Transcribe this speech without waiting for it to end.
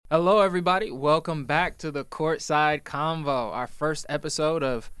Hello, everybody. Welcome back to the Courtside Convo, our first episode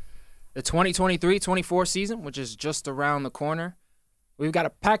of the 2023-24 season, which is just around the corner. We've got a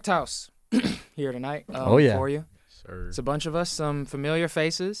packed house here tonight for you. Sir. It's a bunch of us, some familiar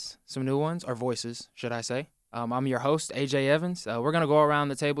faces, some new ones, or voices, should I say. I'm your host, AJ Evans. We're going to go around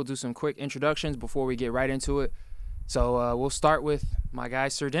the table, do some quick introductions before we get right into it. So we'll start with my guy,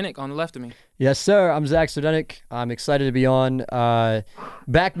 Sir Dinnick, on the left of me. Yes, sir. I'm Zach Sardenic. I'm excited to be on.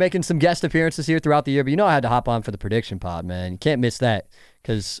 Back making some guest appearances here throughout the year, but you know I had to hop on for the prediction pod, man. You can't miss that,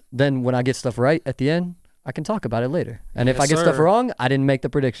 because then when I get stuff right at the end, I can talk about it later. And if I get stuff wrong, I didn't make the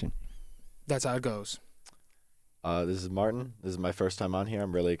prediction. That's how it goes. This is Martin. This is my first time on here.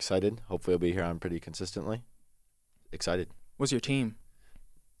 I'm really excited. Hopefully I'll be here on pretty consistently. Excited. What's your team?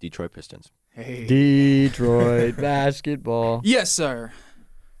 Detroit Pistons. Hey. Detroit basketball. Yes, sir.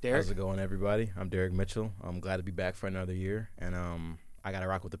 Derek? How's it going, everybody? I'm Derek Mitchell. I'm glad to be back for another year, and I got to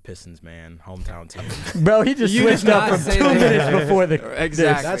rock with the Pistons, man. Hometown team. Bro, he just switched up from 2 minutes before the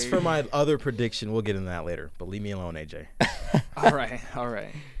Exactly. That's for my other prediction. We'll get into that later, but leave me alone, AJ. All right. All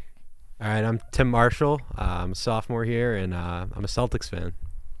right, I'm Tim Marshall. I'm a sophomore here, and I'm a Celtics fan.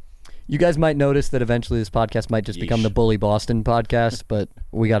 You guys might notice that eventually this podcast might just become the Bully Boston podcast, but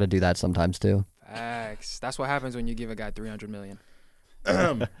we got to do that sometimes too. Facts. That's what happens when you give a guy $300 million.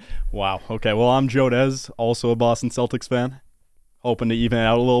 Wow. Okay. Well, I'm Joe Dez, also a Boston Celtics fan. Hoping to even it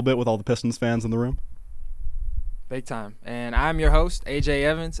out a little bit with all the Pistons fans in the room. Big time. And I'm your host, AJ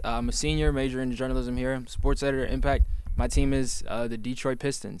Evans. I'm a senior, majoring in journalism here. I'm sports editor at Impact. My team is the Detroit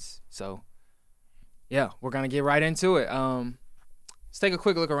Pistons. So, yeah, we're going to get right into it. Let's take a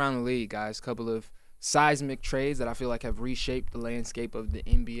quick look around the league, guys. A couple of seismic trades that I feel like have reshaped the landscape of the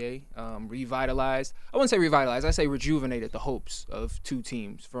NBA, revitalized. I wouldn't say revitalized. I say rejuvenated the hopes of two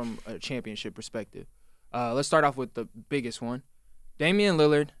teams from a championship perspective. Let's start off with the biggest one. Damian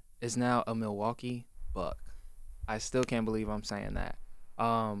Lillard is now a Milwaukee Buck. I still can't believe I'm saying that.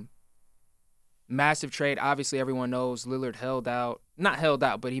 Massive trade. Obviously, everyone knows Lillard not held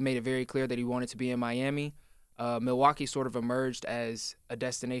out, but he made it very clear that he wanted to be in Miami. Milwaukee sort of emerged as a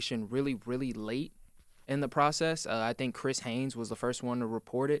destination really, really late in the process. I think Chris Haynes was the first one to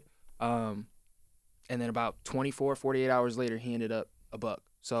report it. And then about 48 hours later, he ended up a Buck.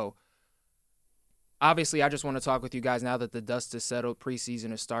 So, obviously, I just want to talk with you guys now that the dust has settled, preseason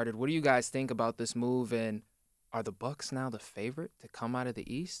has started. What do you guys think about this move, and are the Bucks now the favorite to come out of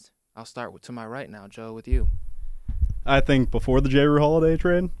the East? I'll start to my right now, Joe, with you. I think before the J. Rue Holiday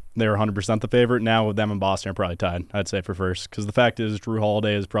trade, they were 100% the favorite. Now with them and Boston are probably tied, I'd say, for first. Because the fact is, Drew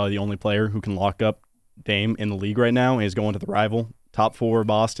Holiday is probably the only player who can lock up Dame in the league right now. And he's going to the rival. Top four,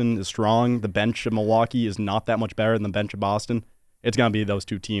 Boston is strong. The bench of Milwaukee is not that much better than the bench of Boston. It's going to be those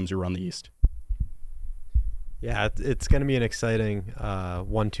two teams who run the East. Yeah, it's going to be an exciting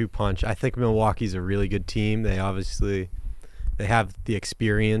 1-2 punch. I think Milwaukee's a really good team. They have the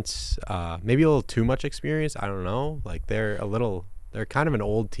experience, maybe a little too much experience. I don't know. Like they're kind of an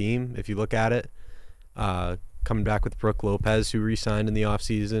old team if you look at it. Coming back with Brook Lopez, who re-signed in the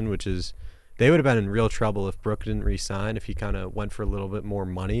offseason, they would have been in real trouble if Brook didn't re-sign, if he kind of went for a little bit more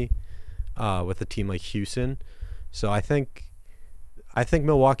money with a team like Houston. So I think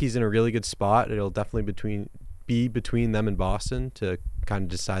Milwaukee's in a really good spot. It'll definitely be between them and Boston to kind of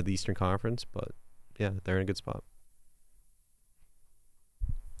decide the Eastern Conference. But yeah, they're in a good spot.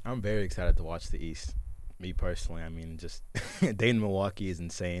 I'm very excited to watch the East. Me personally, I mean, just Dayton, Milwaukee is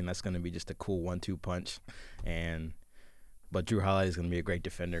insane. That's going to be just a cool 1-2 punch. But Drew Holiday is going to be a great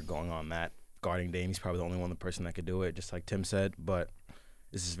defender going on that. Guarding Dame, he's probably the only one person that could do it, just like Tim said. But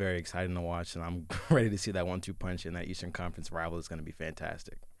this is very exciting to watch, and I'm ready to see that 1-2 punch in that Eastern Conference rival. Is going to be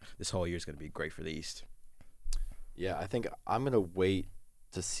fantastic. This whole year is going to be great for the East. Yeah, I think I'm going to wait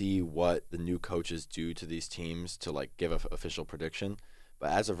to see what the new coaches do to these teams to give an official prediction. But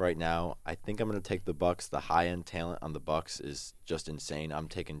as of right now, I think I'm going to take the Bucks. The high-end talent on the Bucks is just insane. I'm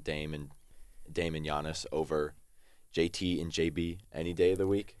taking Dame and Giannis over JT and JB any day of the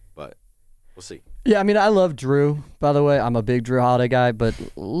week, but we'll see. Yeah, I mean, I love Drew, by the way. I'm a big Drew Holiday guy, but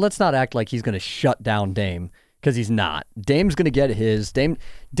let's not act like he's going to shut down Dame, because he's not. Dame's going to get his. Dame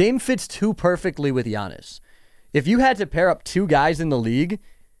fits too perfectly with Giannis. If you had to pair up two guys in the league,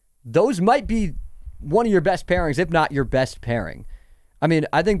 those might be one of your best pairings, if not your best pairing. I mean,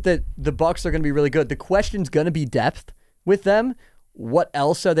 I think that the Bucks are going to be really good. The question's going to be depth with them. What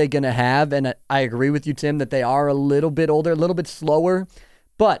else are they going to have? And I agree with you, Tim, that they are a little bit older, a little bit slower.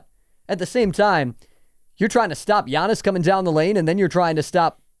 But at the same time, you're trying to stop Giannis coming down the lane, and then you're trying to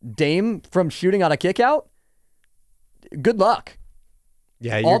stop Dame from shooting on a kick out. Good luck.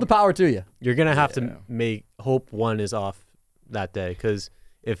 Yeah, all the power to you. You're going to have to hope one is off that day, because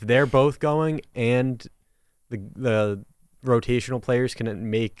if they're both going and the rotational players can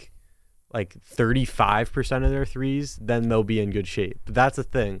make like 35% of their threes, then they'll be in good shape. But that's the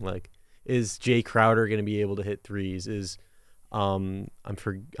thing. Like, is Jay Crowder going to be able to hit threes? Is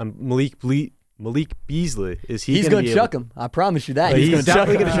Malik Beasley? Is he? He's going to chuck him. I promise you that. He's gonna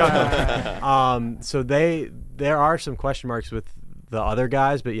definitely going to chuck him. So there are some question marks with the other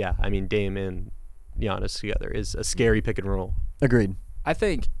guys, but yeah, I mean Dame and Giannis together is a scary pick and roll. Agreed. I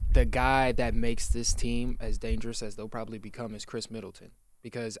think the guy that makes this team as dangerous as they'll probably become is Chris Middleton.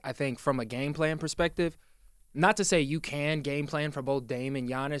 Because I think from a game plan perspective, not to say you can game plan for both Dame and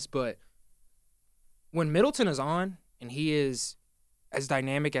Giannis, but when Middleton is on and he is as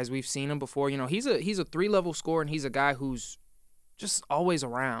dynamic as we've seen him before, he's a 3-level scorer and he's a guy who's just always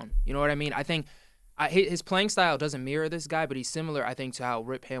around. You know what I mean? I think his playing style doesn't mirror this guy, but he's similar, I think, to how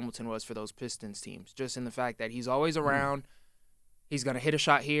Rip Hamilton was for those Pistons teams, just in the fact that he's always around. He's going to hit a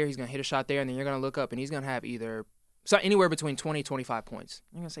shot here, he's going to hit a shot there, and then you're going to look up and he's going to have anywhere between 20 25 points.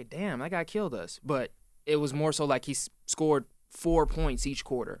 You're going to say, damn, that guy killed us. But it was more so like he scored 4 points each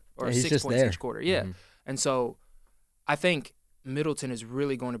quarter or 6 points each quarter. Yeah. Mm-hmm. And so I think Middleton is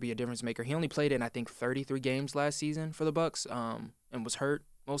really going to be a difference maker. He only played in, I think, 33 games last season for the Bucks, and was hurt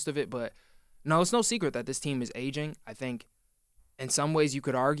most of it. But no, it's no secret that this team is aging. I think in some ways you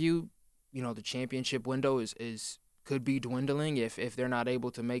could argue, the championship window could be dwindling if they're not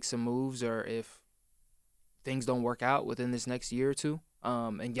able to make some moves or if things don't work out within this next year or two.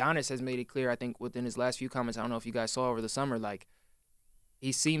 And Giannis has made it clear, I think, within his last few comments, I don't know if you guys saw over the summer, like,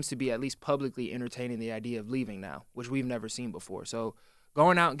 he seems to be at least publicly entertaining the idea of leaving now, which we've never seen before. So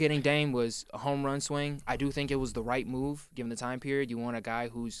going out and getting Dame was a home run swing. I do think it was the right move, given the time period. You want a guy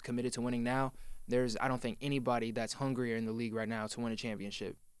who's committed to winning now. I don't think anybody that's hungrier in the league right now to win a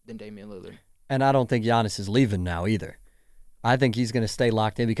championship than Damian Lillard. And I don't think Giannis is leaving now either. I think he's going to stay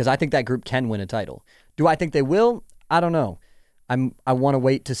locked in because I think that group can win a title. Do I think they will? I don't know. I want to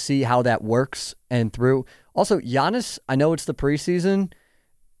wait to see how that works and through. Also, Giannis, I know it's the preseason,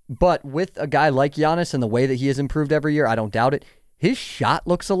 but with a guy like Giannis and the way that he has improved every year, I don't doubt it. His shot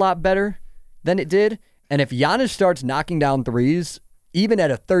looks a lot better than it did. And if Giannis starts knocking down threes, even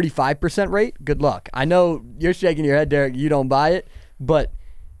at a 35% rate, good luck. I know you're shaking your head, Derek. You don't buy it. But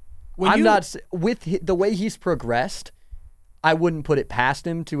with the way he's progressed, I wouldn't put it past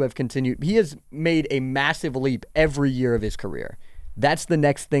him to have continued. He has made a massive leap every year of his career. That's the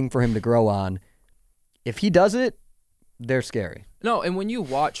next thing for him to grow on. If he does it, they're scary. No, and when you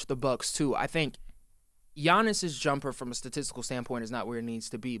watch the Bucks too, I think Giannis's jumper from a statistical standpoint is not where it needs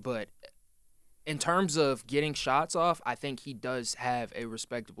to be, but in terms of getting shots off, I think he does have a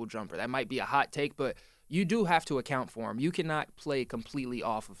respectable jumper. That might be a hot take, but you do have to account for him. You cannot play completely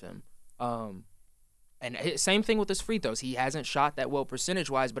off of him. And same thing with his free throws. He hasn't shot that well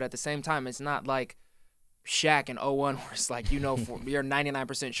percentage-wise, but at the same time, it's not like Shaq in 01 where it's like, you're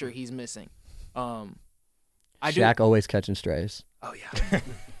 99% sure he's missing. Shaq always catching strays. Oh, yeah.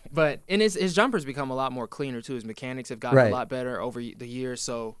 But his jumpers become a lot more cleaner, too. His mechanics have gotten a lot better over the years.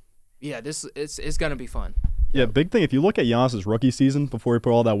 So, yeah, it's going to be fun. Yeah, big thing. If you look at Giannis' rookie season before he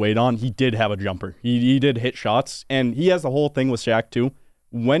put all that weight on, he did have a jumper. He did hit shots, and he has the whole thing with Shaq, too.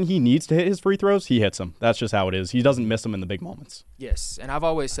 When he needs to hit his free throws, he hits them. That's just how it is. He doesn't miss them in the big moments. Yes, and I've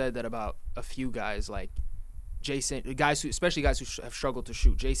always said that about a few guys like Jason, especially guys who have struggled to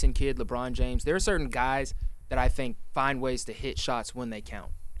shoot. Jason Kidd, LeBron James. There are certain guys that I think find ways to hit shots when they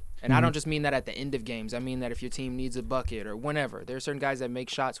count. And I don't just mean that at the end of games. I mean that if your team needs a bucket or whenever. There are certain guys that make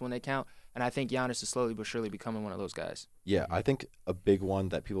shots when they count, and I think Giannis is slowly but surely becoming one of those guys. Yeah, I think a big one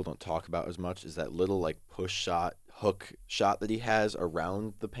that people don't talk about as much is that little push shot, hook shot that he has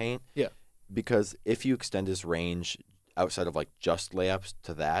around the paint. Yeah. Because if you extend his range outside of just layups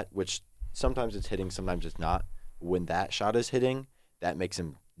to that, which sometimes it's hitting, sometimes it's not, when that shot is hitting, that makes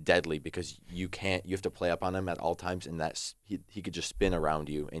him deadly because you have to play up on him at all times, and he could just spin around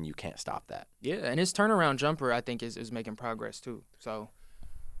you and you can't stop that. Yeah, and his turnaround jumper I think is making progress too. So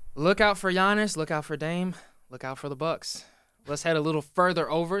look out for Giannis, look out for Dame, look out for the Bucks. Let's head a little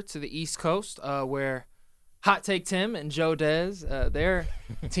further over to the East Coast where Hot Take Tim and Joe Dez, their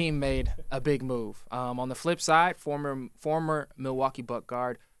team made a big move. On the flip side, former Milwaukee Buck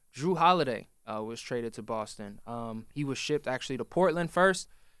guard Jrue Holiday was traded to Boston. He was shipped actually to Portland first,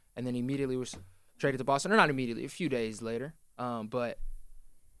 and then immediately was traded to Boston. Or not immediately, a few days later. But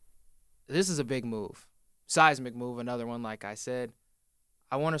this is a big move. Seismic move, another one, like I said.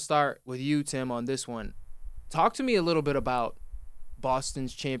 I want to start with you, Tim, on this one. Talk to me a little bit about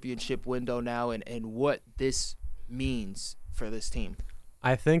Boston's championship window now and what this means for this team.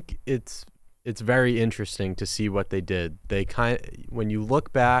 I think it's it's very interesting to see what they did. When you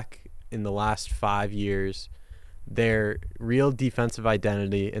look back in the last 5 years, their real defensive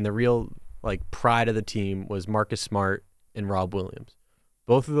identity and the real pride of the team was Marcus Smart and Rob Williams.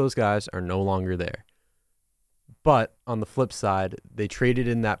 Both of those guys are no longer there. But on the flip side, they traded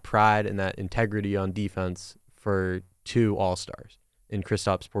in that pride and that integrity on defense for 2 All-Stars in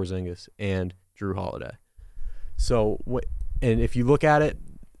Kristaps Porzingis and Drew Holiday. So, and if you look at it,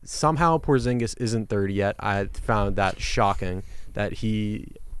 somehow Porzingis isn't 30 yet. I found that shocking that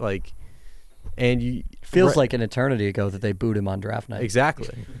he feels like an eternity ago that they booed him on draft night.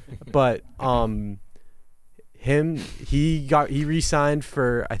 Exactly. But he re-signed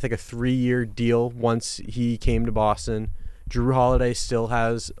for I think a 3-year deal once he came to Boston. Drew Holiday still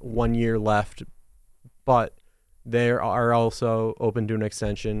has 1 year left, but they are also open to an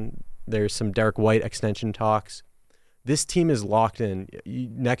extension. There's some Derek White extension talks. This team is locked in.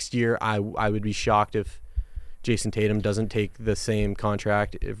 Next year, I would be shocked if Jason Tatum doesn't take the same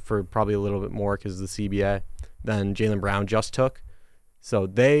contract for probably a little bit more because of the CBA than Jaylen Brown just took. So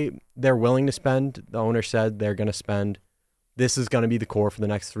they're willing to spend. The owner said they're going to spend. This is going to be the core for the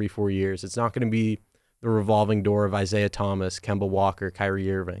next 3-4 years. It's not going to be the revolving door of Isaiah Thomas, Kemba Walker,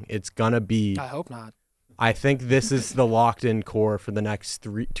 Kyrie Irving. It's going to be. I hope not. I think this is the locked-in core for the next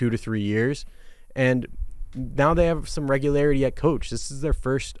 2 to 3 years. And now they have some regularity at coach. This is their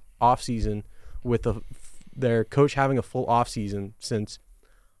first offseason with their coach having a full offseason since,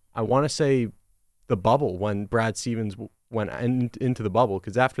 I want to say, the bubble when Brad Stevens went into the bubble.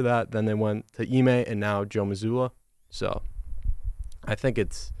 Because after that, then they went to Ime and now Joe Mazzulla. So I think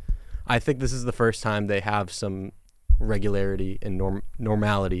this is the first time they have some regularity and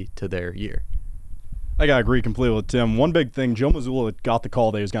normality to their year. I gotta agree completely with Tim. One big thing, Joe Mazzulla got the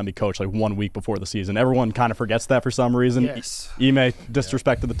call that he was gonna be coach 1 week before the season. Everyone kind of forgets that for some reason. Yes. Ime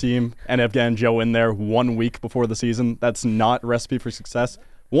disrespected the team, ended up getting Joe in there 1 week before the season. That's not a recipe for success.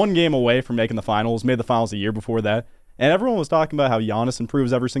 1 game away from making the finals, made the finals a year before that. And everyone was talking about how Giannis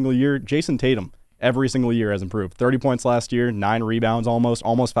improves every single year. Jason Tatum, every single year has improved. 30 points last year, 9 rebounds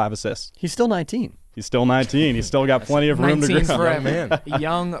almost 5 assists. He's still 19. He's still 19. He's still got plenty of room to 19 grow. forever. Man.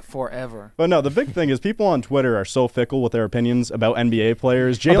 Young forever. But no, the big thing is people on Twitter are so fickle with their opinions about NBA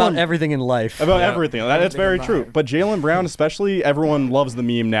players. About everything in life. About everything. That's Everything very about true. it. But Jaylen Brown especially, everyone loves the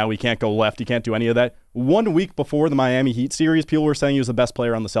meme now. He can't go left. He can't do any of that. 1 week before the Miami Heat series, people were saying he was the best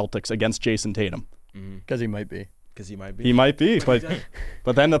player on the Celtics against Jason Tatum. Because he might be. Because he might be. He might be,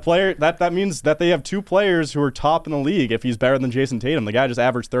 but then the player that means that they have 2 players who are top in the league. If he's better than Jason Tatum, the guy just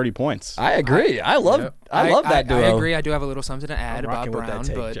averaged 30 points. I agree. I love that duo. I agree. I do have a little something to add about rocking with Brown, that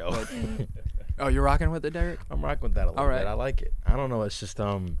take, but, Joe. but oh, you're rocking with it, Derek? I'm rocking with that a little All right. bit. I like it. I don't know. It's just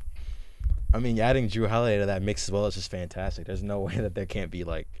adding Drew Holiday to that mix as well is just fantastic. There's no way that there can't be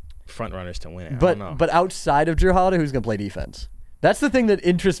front runners to win it. I don't know. But outside of Drew Holiday, who's going to play defense? That's the thing that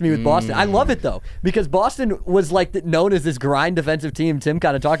interests me with Boston. I love it, though, because Boston was known as this grind defensive team. Tim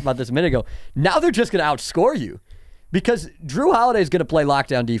kind of talked about this a minute ago. Now they're just going to outscore you because Drew Holiday is going to play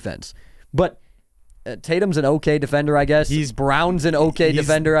lockdown defense. But Tatum's an okay defender, I guess. Brown's an okay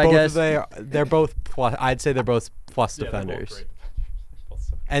defender, I guess. They're both plus. I'd say they're both plus defenders.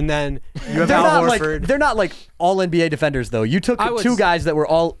 And then you have They're Al not Horford. they're not all NBA defenders though. You took 2 guys that were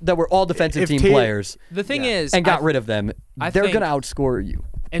all defensive team players The thing is, and got rid of them. I They're think- going to outscore you.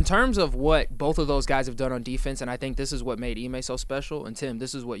 in terms of what both of those guys have done on defense, and I think this is what made Ime so special, and Tim,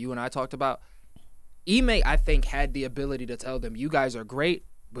 this is what you and I talked about. Ime, I think, had the ability to tell them, you guys are great,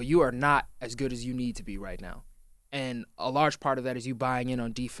 but you are not as good as you need to be right now. And a large part of that is you buying in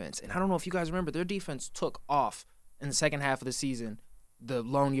on defense. And I don't know if you guys remember, their defense took off in the second half of the season, the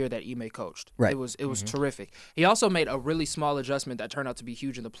lone year that Ime coached. Right. It was terrific. He also made a really small adjustment that turned out to be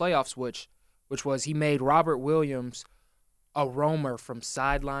huge in the playoffs, which was he made Robert Williams a roamer from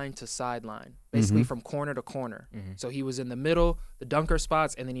sideline to sideline, basically from corner to corner. So he was in the middle, the dunker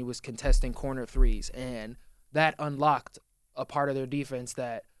spots, and then he was contesting corner threes. And that unlocked a part of their defense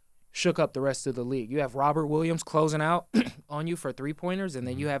that shook up the rest of the league. You have Robert Williams closing out on you for 3-pointers, and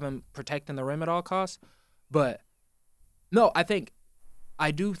then you have him protecting the rim at all costs. But, no,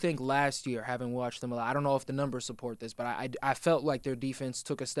 I do think last year, having watched them a lot, I don't know if the numbers support this, but I felt like their defense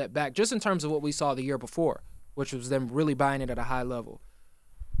took a step back just in terms of what we saw the year before, which was them really buying it at a high level.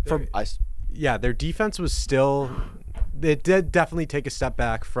 Their defense was still – it did definitely take a step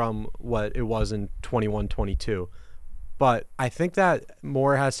back from what it was in 21-22. But I think that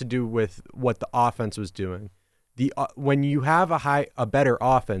more has to do with what the offense was doing. When you have a better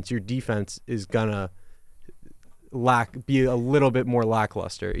offense, your defense is going to be a little bit more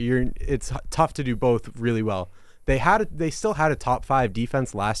lackluster. It's tough to do both really well. They still had a top 5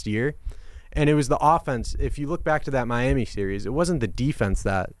 defense last year, And it was the offense. If you look back to that Miami series, it wasn't the defense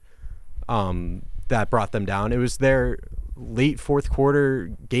that brought them down. It was their late fourth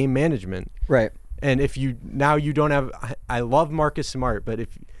quarter game management. Right. And if you don't have, I love Marcus Smart, but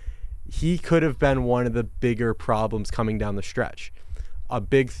if he could have been one of the bigger problems coming down the stretch. A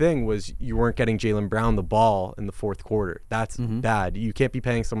big thing was you weren't getting Jaylen Brown the ball in the fourth quarter. That's bad. You can't be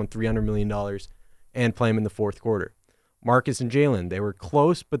paying someone $300 million and play him in the fourth quarter. Marcus and Jaylen, they were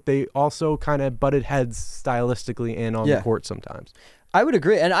close, but they also kind of butted heads stylistically and on the court sometimes. I would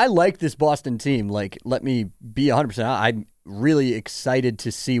agree. And I like this Boston team. Like, let me be 100%. I'm really excited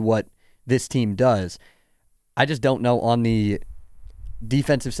to see what this team does. I just don't know on the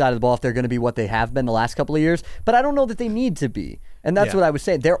defensive side of the ball if they're going to be what they have been the last couple of years, but I don't know that they need to be. And that's what I was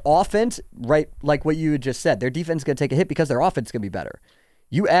saying. Their offense, right, like what you had just said, their defense is going to take a hit because their offense is going to be better.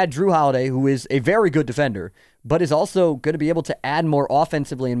 You add Drew Holiday, who is a very good defender, but is also going to be able to add more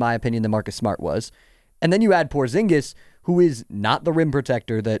offensively, in my opinion, than Marcus Smart was. And then you add Porzingis, who is not the rim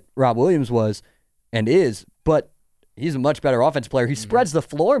protector that Rob Williams was and is, but he's a much better offensive player. He spreads the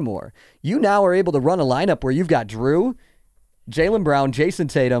floor more. You now are able to run a lineup where you've got Drew, Jaylen Brown, Jason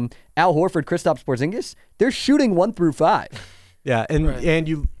Tatum, Al Horford, Kristaps Porzingis. They're shooting 1 through 5. Yeah,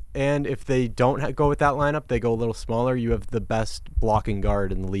 and if they don't go with that lineup, they go a little smaller. You have the best blocking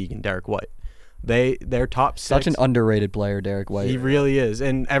guard in the league in Derek White. They're top 6. Such an underrated player, Derek White. He really is,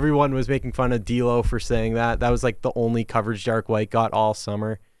 and everyone was making fun of D'Lo for saying that. That was like the only coverage Derek White got all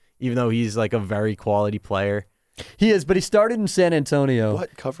summer, even though he's like a very quality player. He is, but he started in San Antonio.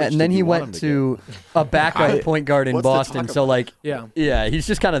 What coverage and then did he you want went him to a backup point guard in What's the Boston. talk So, about? like, Yeah. he's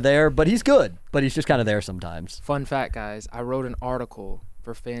just kind of there, but he's good. But he's just kind of there sometimes. Fun fact, guys, I wrote an article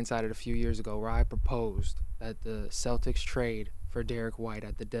for Fansided a few years ago where I proposed that the Celtics trade for Derek White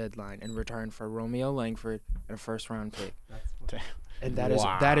at the deadline in return for Romeo Langford and a first-round pick. And that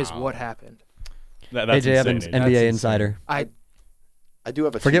is what happened. That's AJ Evans, insane. NBA insider. I do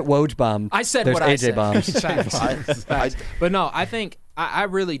have a Forget Woj bomb. I said There's what I AJ said. bombs. Facts. But no, I think I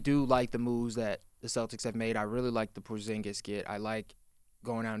really do like the moves that the Celtics have made. I really like the Porzingis get. I like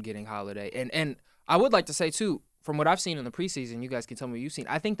going out and getting Holiday. And I would like to say, too, from what I've seen in the preseason, you guys can tell me what you've seen,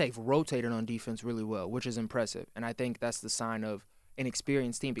 I think they've rotated on defense really well, which is impressive. And I think that's the sign of an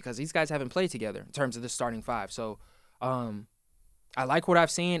experienced team because these guys haven't played together in terms of the starting 5. So I like what I've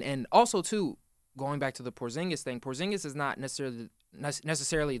seen. And also, too, going back to the Porzingis thing, Porzingis is not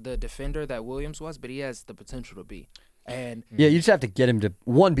necessarily the defender that Williams was, but he has the potential to be. And Yeah, you just have to get him to,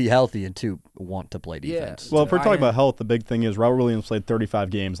 1, be healthy, and 2, want to play defense. Well, if we're talking I am- about health, the big thing is Robert Williams played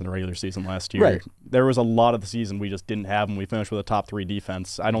 35 games in the regular season last year. Right. There was a lot of the season we just didn't have him. We finished with a top 3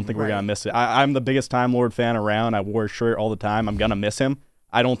 defense. I don't think we're Right. going to miss it. I'm the biggest Time Lord fan around. I wore his shirt all the time. I'm going to miss him.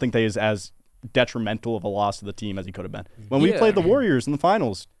 I don't think that he's as detrimental of a loss to the team as he could have been. When we Yeah. played the Warriors in the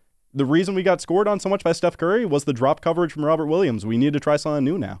finals, the reason we got scored on so much by Steph Curry was the drop coverage from Robert Williams. We need to try something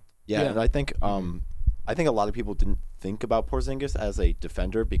new now. Yeah, Yeah. and I think a lot of people didn't think about Porzingis as a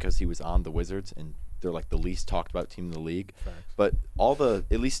defender because he was on the Wizards and they're like the least talked about team in the league. But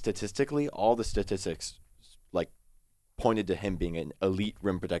at least statistically, all the statistics like pointed to him being an elite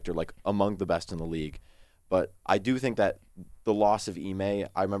rim protector, like among the best in the league. But I do think that the loss of Ime,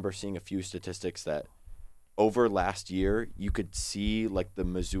 I remember seeing a few statistics that over last year, you could see like the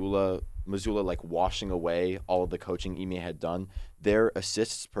Missoula like washing away all of the coaching Ime had done. Their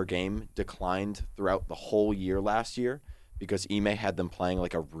assists per game declined throughout the whole year last year because Ime had them playing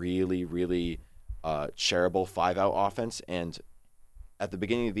like a really, really shareable 5-out offense. And at the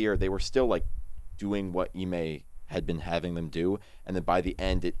beginning of the year, they were still like doing what Ime had been having them do. And then by the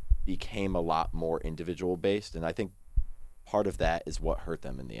end, it became a lot more individual based. And I think part of that is what hurt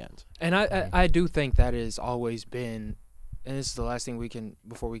them in the end. And I do think that has always been, and this is the last thing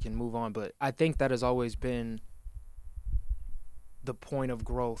before we can move on, but I think that has always been the point of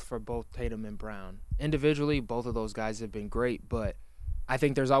growth for both Tatum and Brown. Individually, both of those guys have been great, but I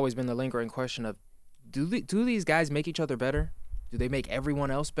think there's always been the lingering question of, do these guys make each other better? Do they make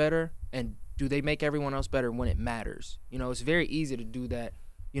everyone else better? And do they make everyone else better when it matters? You know, it's very easy to do that,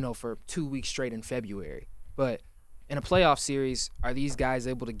 for 2 weeks straight in February. But in a playoff series, are these guys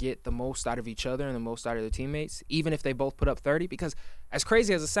able to get the most out of each other and the most out of their teammates, even if they both put up 30? Because as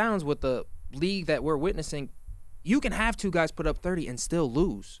crazy as it sounds with the league that we're witnessing, you can have 2 guys put up 30 and still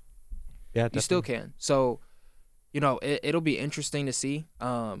lose. Yeah, You still can. So, it'll be interesting to see.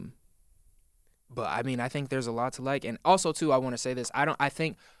 But, I mean, I think there's a lot to like. And also, too, I want to say this. I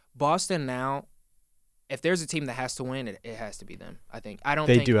think Boston now, if there's a team that has to win, it has to be them. I think.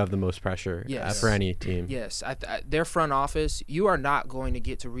 They do have the most pressure Yes. for any team. Yes, their front office, you are not going to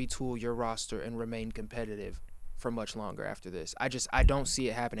get to retool your roster and remain competitive for much longer after this. I don't see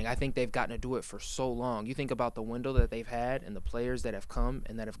it happening. I think they've gotten to do it for so long. You think about the window that they've had and the players that have come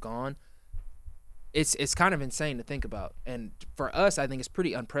and that have gone. It's kind of insane to think about. And for us, I think it's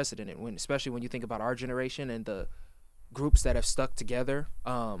pretty unprecedented, especially when you think about our generation and the groups that have stuck together.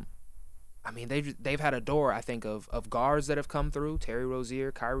 I mean, they've had a door, I think, of guards that have come through: Terry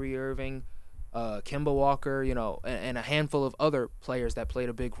Rozier, Kyrie Irving, Kemba Walker, and a handful of other players that played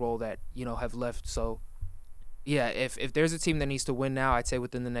a big role that have left. So, yeah, if there's a team that needs to win now, I'd say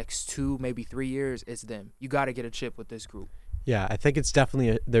within the next 2, maybe 3 years, it's them. You got to get a chip with this group. Yeah, I think it's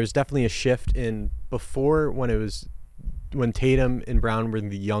there's definitely a shift in before when Tatum and Brown were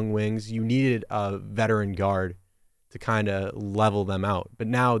the young wings. You needed a veteran guard to kind of level them out. But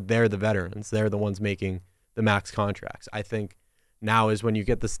now they're the veterans. They're the ones making the max contracts. I think now is when you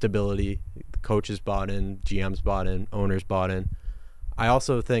get the stability. The coaches bought in, GMs bought in, owners bought in. I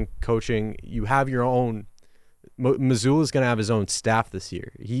also think coaching, you have your own. Mazzulla is going to have his own staff this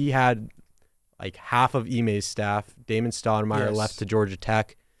year. He had like half of Ime's staff. Damon Stoudemire left to Georgia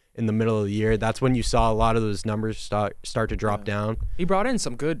Tech in the middle of the year. That's when you saw a lot of those numbers start to drop down. He brought in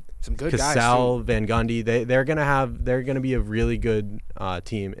some good guys. Cassell, Van Gundy, they're gonna be a really good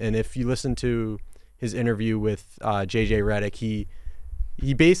team. And if you listen to his interview with JJ Redick,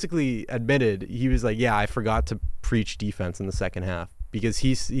 he basically admitted, he was like, yeah, I forgot to preach defense in the second half, because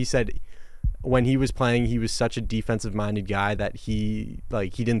he said when he was playing, he was such a defensive minded guy that he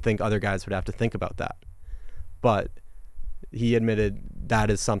didn't think other guys would have to think about that. But he admitted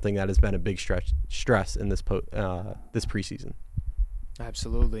that is something that has been a big stress in this preseason.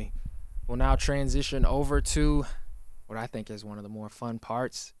 Absolutely. We'll now transition over to what I think is one of the more fun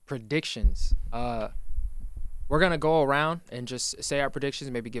parts, predictions. We're going to go around and just say our predictions,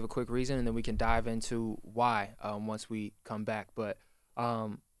 maybe give a quick reason, and then we can dive into why once we come back. But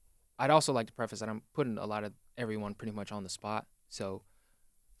I'd also like to preface that I'm putting a lot of everyone pretty much on the spot. So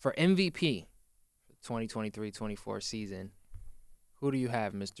for MVP 2023-24 season, who do you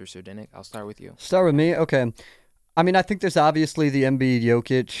have, Mr. Serdinik? I'll start with you. Start with me? Okay. I mean, I think there's obviously the Embiid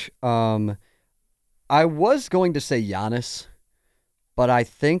Jokic. I was going to say Giannis, but I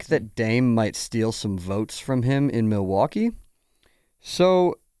think that Dame might steal some votes from him in Milwaukee.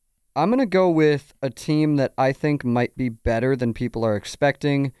 So I'm going to go with a team that I think might be better than people are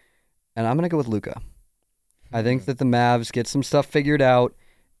expecting, and I'm going to go with Luka. I think that the Mavs get some stuff figured out,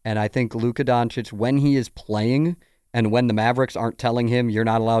 and I think Luka Doncic, when he is playing, and when the Mavericks aren't telling him you're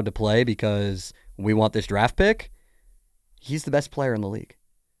not allowed to play because we want this draft pick, he's the best player in the league,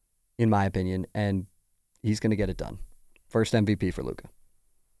 in my opinion, and he's going to get it done. First MVP for Luka.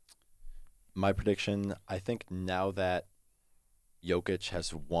 My prediction, I think now that Jokic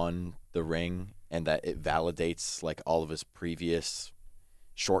has won the ring and that it validates like all of his previous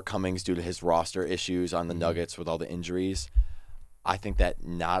shortcomings due to his roster issues on the Nuggets with all the injuries, I think that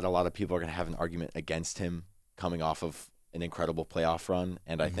not a lot of people are going to have an argument against him coming off of an incredible playoff run.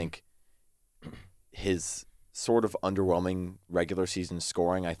 And I think his sort of underwhelming regular season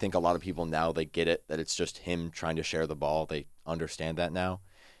scoring, I think a lot of people now, they get it, that it's just him trying to share the ball. They understand that now.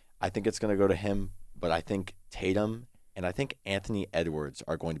 I think it's going to go to him, but I think Tatum and I think Anthony Edwards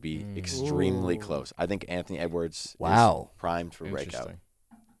are going to be extremely close. I think Anthony Edwards is primed for breakout.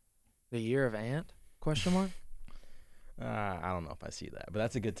 The year of Ant? Question mark? I don't know if I see that, but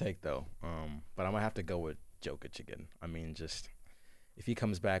that's a good take though. But I'm gonna have to go with Jokic again. I mean, just if he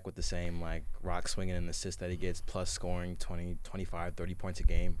comes back with the same like rock swinging and assist that he gets, plus scoring 20, 25, 30 points a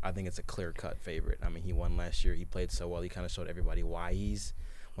game, I think it's a clear-cut favorite. I mean, he won last year. He played so well. He kind of showed everybody why he's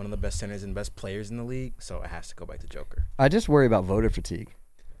one of the best centers and best players in the league. So it has to go back to Joker. I just worry about voter fatigue.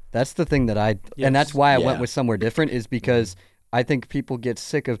 That's the thing that and that's why I went with somewhere different, is because I think people get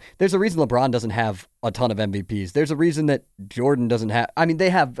sick of. There's a reason LeBron doesn't have a ton of MVPs. There's a reason that Jordan doesn't have. I mean, they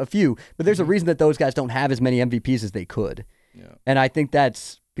have a few, but there's a reason that those guys don't have as many MVPs as they could. Yeah. And I think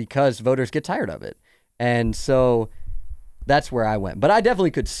that's because voters get tired of it. And so that's where I went. But I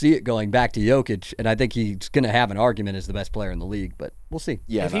definitely could see it going back to Jokic, and I think he's going to have an argument as the best player in the league, but we'll see.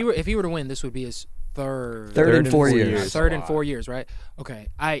 Yeah. If he were to win, this would be his third in 4 years. Third in 4 years, right? Okay.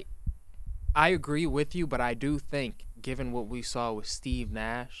 I agree with you, but I do think, given what we saw with Steve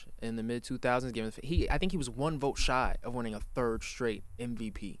Nash in the mid-2000s, I think he was one vote shy of winning a third straight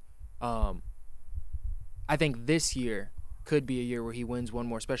MVP. I think this year could be a year where he wins one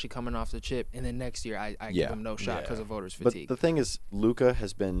more, especially coming off the chip, and then next year I give him no shot because of voters' fatigue. But the thing is, Luka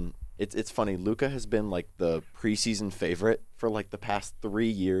has been – it's funny. Luka has been like the preseason favorite for like the past 3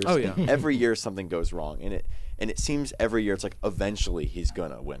 years. Oh, yeah. Every year something goes wrong, and it seems every year it's like eventually he's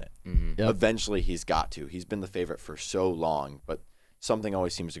going to win it. Yep. Eventually he's got to. He's been the favorite for so long, but something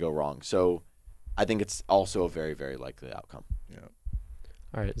always seems to go wrong. So I think it's also a very, very likely outcome.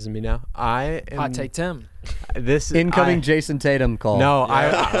 All right, is it me now? I am. Hot take Tim. This Incoming Jason Tatum call. No, All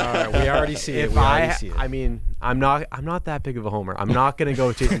right, we already see it. If We already see it. I mean, I'm not that big of a homer. I'm not gonna go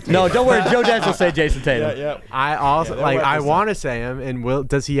with Jason Tatum. No, don't worry. Joe Dez will say Jason Tatum. I also they'll I represent. want to say him, and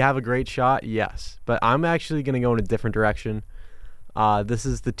does he have a great shot? Yes, but I'm actually gonna go in a different direction. This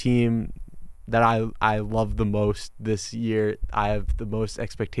is the team that I love the most this year. I have the most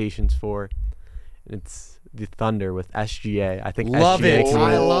expectations for. It's the Thunder with SGA. I think Love SGA it. can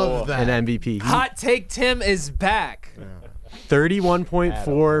I win love that. an MVP. Hot take Tim is back. 31.4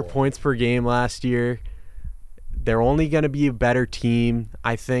 Attaboy. points per game last year. They're only going to be a better team.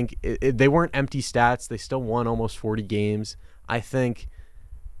 I think they weren't empty stats. They still won almost 40 games. I think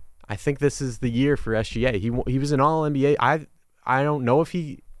this is the year for SGA. He was an All NBA. I don't know if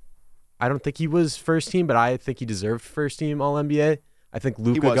I don't think he was first team, but I think he deserved first team All NBA. I think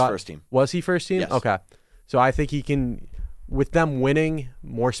Luka was first team. Was he first team? Yes. Okay. So I think he can, with them winning,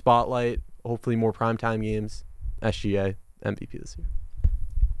 more spotlight, hopefully more primetime games. SGA MVP this year.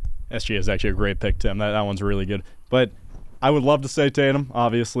 SGA is actually a great pick, Tim. That one's really good. But I would love to say Tatum,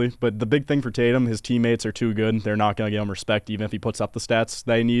 obviously. But the big thing for Tatum, his teammates are too good. They're not going to give him respect, even if he puts up the stats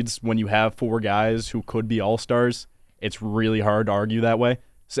that he needs. When you have 4 guys who could be all-stars, it's really hard to argue that way.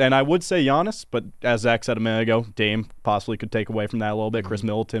 And I would say Giannis, but as Zach said a minute ago, Dame possibly could take away from that a little bit. Chris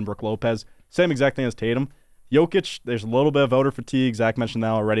Middleton, Brook Lopez, same exact thing as Tatum. Jokic, there's a little bit of voter fatigue. Zach mentioned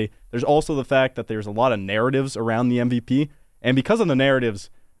that already. There's also the fact that there's a lot of narratives around the MVP. And because of the narratives,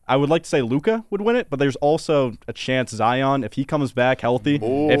 I would like to say Luka would win it, but there's also a chance Zion, if he comes back healthy,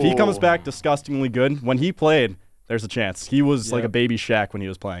 if he comes back disgustingly good, when he played, there's a chance. He was like a baby Shaq when he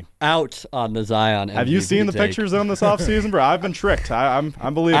was playing. Out on the Zion MVP Have you seen the take. pictures on this offseason, bro? I've been tricked. I'm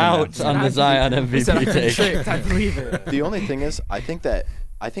believing Out that. on the Zion He said, "I'm MVP take. tricked. I believe it. The only thing is, I think that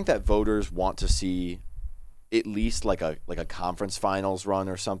voters want to see at least like a conference finals run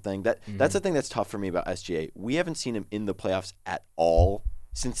or something. That's the thing that's tough for me about SGA. We haven't seen him in the playoffs at all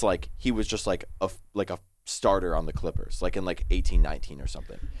since like he was just like a starter on the Clippers, like in like 18-19 or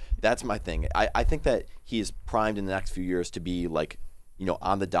something. That's my thing. I think that he is primed in the next few years to be like,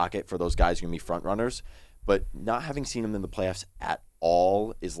 on the docket for those guys who are going to be front runners. But not having seen him in the playoffs at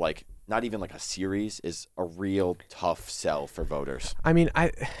all is like, not even like a series, is a real tough sell for voters. I mean, I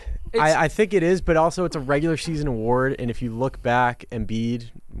think it is, but also it's a regular season award. And if you look back,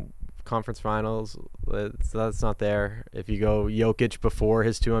 Embiid, conference finals, that's not there. If you go Jokic before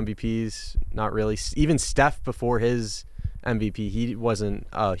his 2 MVPs, not really. Even Steph before his MVP, he wasn't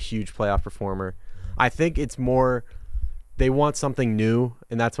a huge playoff performer. I think it's more they want something new,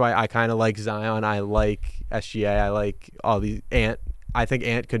 and that's why I kind of like Zion. I like SGA. I like all these. I think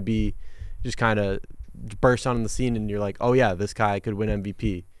Ant could be just kind of burst on the scene, and you're like, oh yeah, this guy could win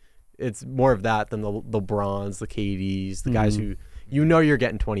MVP. It's more of that than the LeBrons, the KDs, the guys who you're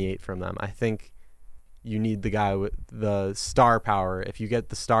getting 28 from them. I think you need the guy with the star power. If you get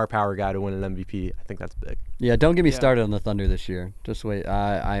the star power guy to win an MVP, I think that's big. Yeah, don't get me started on the Thunder this year. Just wait.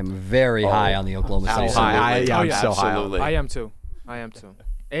 I am very high on the Oklahoma City. Absolutely. I'm so high on absolutely. I am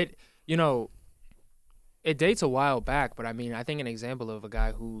too. It dates a while back, but I mean, I think an example of a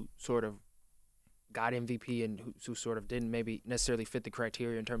guy who sort of got MVP and who sort of didn't maybe necessarily fit the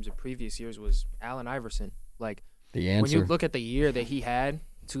criteria in terms of previous years was Allen Iverson. Like, The answer. when you look at the year that he had,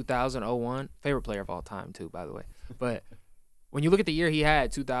 2001, favorite player of all time too, by the way. But when you look at the year he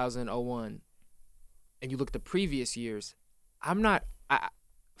had, 2001, and you look at the previous years,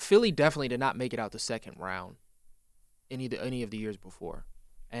 Philly definitely did not make it out the second round any of the years before.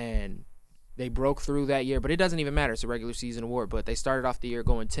 And they broke through that year, but it doesn't even matter. It's a regular season award. But they started off the year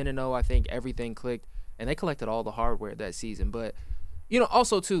going 10-0. I think everything clicked, and they collected all the hardware that season. But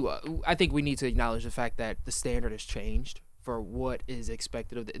also too, I think we need to acknowledge the fact that the standard has changed for what is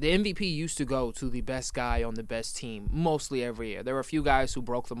expected of the MVP. Used to go to the best guy on the best team mostly every year. There were a few guys who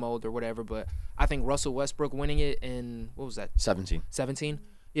broke the mold or whatever, but I think Russell Westbrook winning it in, what was that? 17?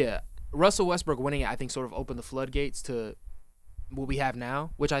 Yeah. Russell Westbrook winning it, I think, sort of opened the floodgates to what we have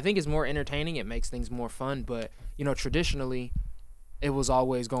now, which I think is more entertaining. It makes things more fun, but traditionally it was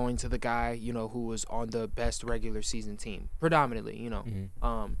always going to the guy, who was on the best regular season team, predominantly,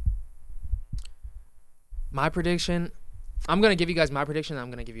 My prediction, I'm going to give you guys my prediction, and I'm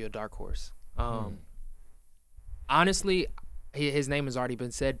going to give you a dark horse. Honestly, his name has already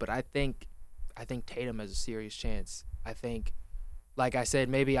been said, but I think Tatum has a serious chance. I think, like I said,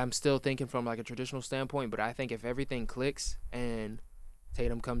 maybe I'm still thinking from like a traditional standpoint, but I think if everything clicks and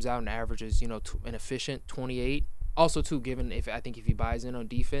Tatum comes out and averages, an efficient 28. Also, too, given if he buys in on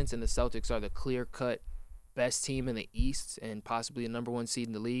defense and the Celtics are the clear-cut best team in the East and possibly the number 1 seed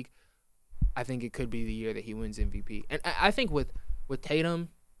in the league, I think it could be the year that he wins MVP. And I think with Tatum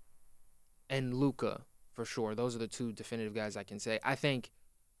and Luka, for sure, those are the two definitive guys I can say. I think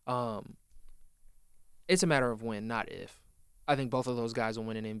it's a matter of when, not if. I think both of those guys will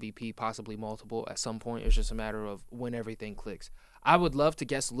win an MVP, possibly multiple at some point. It's just a matter of when everything clicks. I would love to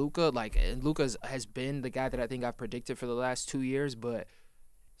guess Luka. And Luka has been the guy that I think I've predicted for the last 2 years, but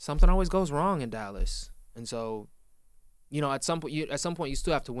something always goes wrong in Dallas. And so, at some point you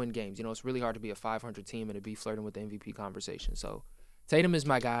still have to win games. It's really hard to be a 500 team and to be flirting with the MVP conversation. So Tatum is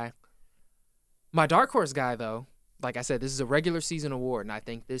my guy. My dark horse guy, though, like I said, this is a regular season award, and I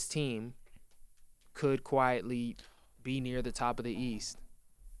think this team could quietly be near the top of the East.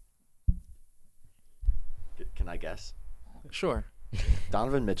 Can I guess? Sure.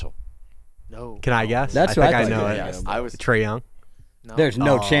 Donovan Mitchell. No. Can I guess? That's I what think I I think know it it. Yes, I was. Trey Young. No. There's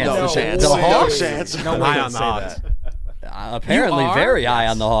no chance. No chance. The No Hawks? chance. I'm high on the Hawks. Apparently You are? very high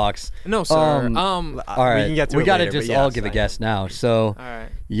on the Hawks. No, sir. All right. We can get to it gotta later, just but all yes, give a I guess know. now. So, All right.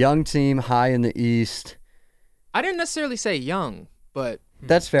 young team, high in the East. I didn't necessarily say young, but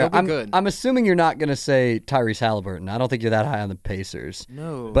That's fair. They'll be good. I'm assuming you're not going to say Tyrese Halliburton. I don't think you're that high on the Pacers.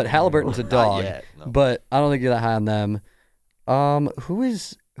 no. But Halliburton's a dog. yet, no. But I don't think you're that high on them. Who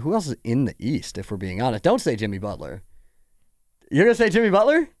else is in the East, if we're being honest? Don't say Jimmy Butler. You're going to say Jimmy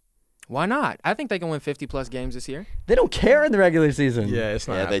Butler? Why not? I think they can win 50-plus games this year. They don't care in the regular season. Yeah, it's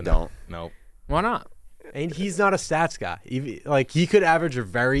not. Yeah, they happening. don't. Nope. Why not? And he's not a stats guy. He could average a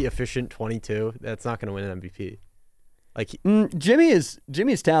very efficient 22. That's not going to win an MVP. Jimmy is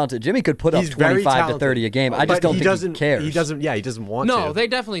talented. Jimmy could put up He's very 25 to talented. 30 a game. I just don't think he cares. He doesn't. Yeah, he doesn't want to. No, they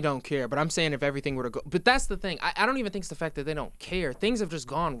definitely don't care. But I'm saying if everything were to go. But that's the thing. I don't even think it's the fact that they don't care. Things have just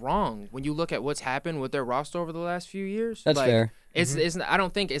gone wrong when you look at what's happened with their roster over the last few years. That's fair. It's. I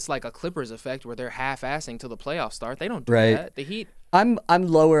don't think it's like a Clippers effect where they're half-assing till the playoffs start. They don't do Right. that. The Heat. I'm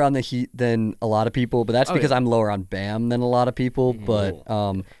lower on the Heat than a lot of people, but that's Oh, because yeah. I'm lower on Bam than a lot of people. But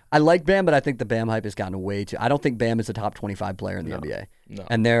I like Bam, but I think the Bam hype has gotten way too. I don't think Bam is a top 25 player in the NBA, No.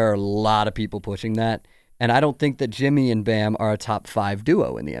 and there are a lot of people pushing that. And I don't think that Jimmy and Bam are a top 5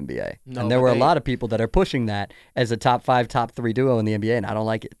 duo in the NBA. No, and there but were a they- lot of people that are pushing that as a top 5, top 3 duo in the NBA, and I don't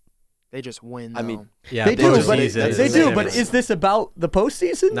like it. They just win. I though. mean, Yeah, they do, but postseason they is do. the But same. is this about the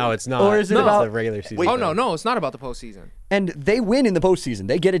postseason? No, it's not. Or is it No. about the regular season? Wait, Oh no, it's not about the postseason. And they win in the postseason.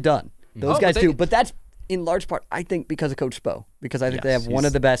 They get it done. Those Oh, guys but they- do. But that's in large part, I think, because of Coach Spo. Because I think they Yes, have one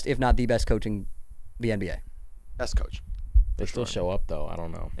of the best, if not the best, coaching the NBA. best coach. They still show up though. I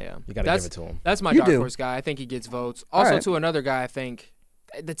don't know. Yeah, You got to give it to them. That's my You dark do. horse guy. I think he gets votes. All Also, right. to another guy, I think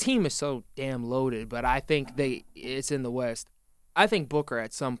the team is so damn loaded, but I think it's in the West. I think Booker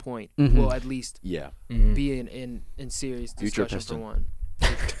at some point Mhm. will at least Yeah. be in serious Future discussion Piston. for one.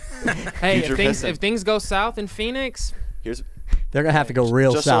 Hey, Future if Piston. things go south in Phoenix, Here's They're going to have to go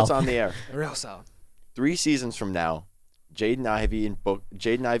real just south. so it's on the air. real south. 3 seasons from now, Jaden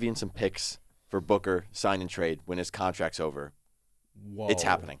Ivey and some picks for Booker sign and trade when his contract's over. Whoa. It's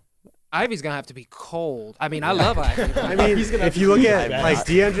happening. Ivy's gonna have to be cold. I mean, I love Ivy. I mean, if you look at Yeah. like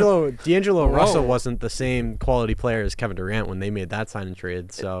D'Angelo Bro. Russell wasn't the same quality player as Kevin Durant when they made that sign and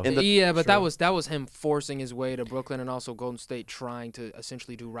trade. So In the- yeah, but Sure. that was him forcing his way to Brooklyn and also Golden State trying to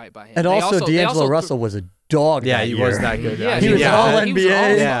essentially do right by him. And They also, they D'Angelo also Russell was a dog. yeah, that he year. was that good. Yeah, I he mean, was yeah, all he was an NBA.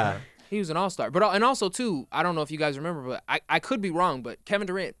 all-star. Yeah. He was an all-star. But and also too, I don't know if you guys remember, but I could be wrong, but Kevin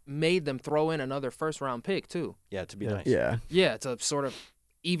Durant made them throw in another first-round pick too. Yeah, to be Yeah. nice. Yeah. Yeah, to sort of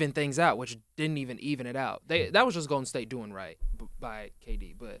even things out, which didn't even it out. That was just Golden State doing right by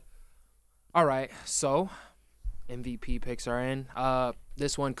KD. But all right, so MVP picks are in.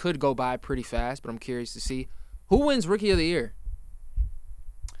 This one could go by pretty fast, but I'm curious to see who wins Rookie of the Year.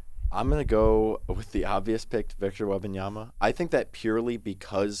 I'm going to go with the obvious pick, Victor Wembanyama. I think that purely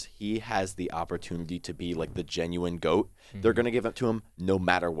because he has the opportunity to be like the genuine GOAT, they're going to give it to him no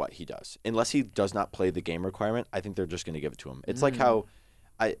matter what he does. Unless he does not play the game requirement, I think they're just going to give it to him. It's like how,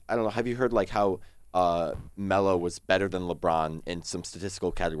 I don't know, have you heard like how Melo was better than LeBron in some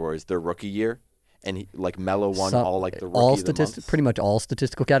statistical categories their rookie year? And he, like Melo won all like the rookie of the month. pretty much all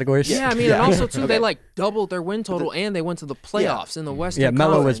statistical categories. Yeah, I mean, and also too, they Okay. like doubled their win total and they went to the playoffs in the Western Yeah,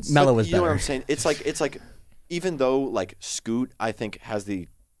 Melo was Conference. Melo But was you know what better. I'm saying? It's like even though like Scoot I think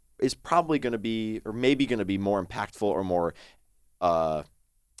is probably going to be or maybe going to be more impactful or more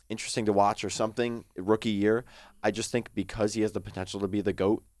interesting to watch or something rookie year. I just think because he has the potential to be the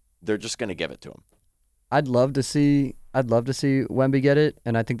GOAT, they're just going to give it to him. I'd love to see Wemby get it,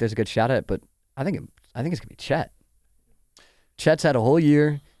 and I think there's a good shot at it, but I think it's gonna be Chet. Chet's had a whole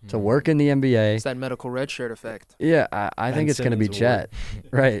year to work in the NBA. It's that medical red shirt effect. Yeah, I think Ben it's gonna be Simmons Chet.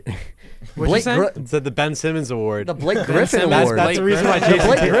 Right. What'd you Blake say? Gri- It's the Ben Simmons Award. the Blake Griffin Simmons. Award. That's the reason why The Jason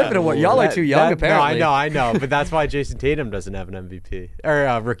Blake Tatum. Griffin Award. Y'all are too young, apparently. No, I know, but that's why Jason Tatum doesn't have an MVP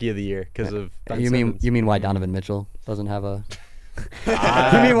or Rookie of the Year because of Ben Simmons. You mean why Donovan Mitchell doesn't have a?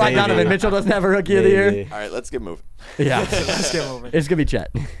 Ah, You mean why maybe. Donovan Mitchell doesn't have a Rookie of the Year? Maybe. All right, let's get moving. Yeah, Let's get moving. it's gonna be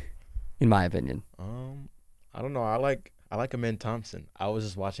Chet, in my opinion. I don't know. I like Amen Thompson. I was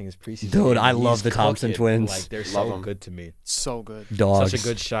just watching his preseason. Dude, game. I love He's the Thompson cooking. twins. Like they're Love so 'em. good to me. So good. Dogs. Such a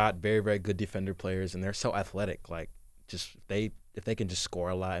good shot. Very, very good defender players, and they're so athletic. Like just if they can just score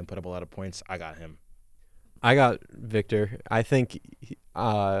a lot and put up a lot of points, I got him. I got Victor. I think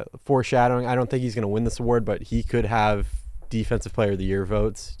foreshadowing. I don't think he's going to win this award, but he could have Defensive Player of the Year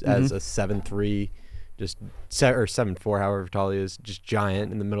votes as a 7'3", just 7'4", however tall he is, just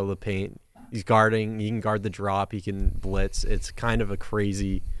giant in the middle of the paint. He's guarding. He can guard the drop. He can blitz. It's kind of a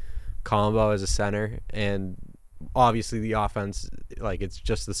crazy combo as a center, and obviously the offense, like it's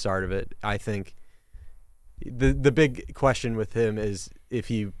just the start of it. I think the big question with him is if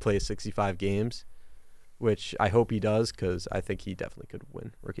he plays 65 games, which I hope he does because I think he definitely could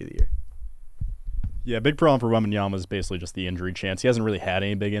win Rookie of the Year. Yeah, big problem for Wembanyama is basically just the injury chance. He hasn't really had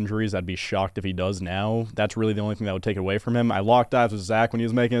any big injuries. I'd be shocked if he does now. That's really the only thing that would take it away from him. I locked eyes with Zach when he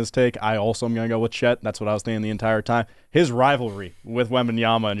was making his take. I also am going to go with Chet. That's what I was thinking the entire time. His rivalry with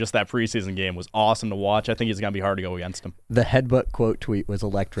Wembanyama and just that preseason game was awesome to watch. I think he's going to be hard to go against him. The headbutt quote tweet was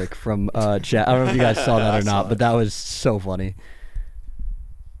electric from Chet. I don't know if you guys saw that or not, but that was so funny.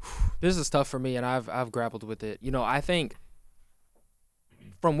 This is tough for me, and I've grappled with it. You know, I think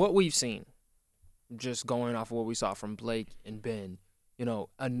from what we've seen, just going off of what we saw from Blake and Ben, you know,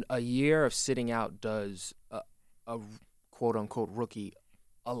 a year of sitting out does a quote-unquote rookie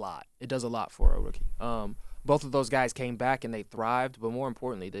a lot. It does a lot for a rookie. Both of those guys came back and they thrived, but more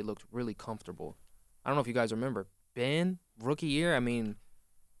importantly, they looked really comfortable. I don't know if you guys remember. Ben, rookie year, I mean,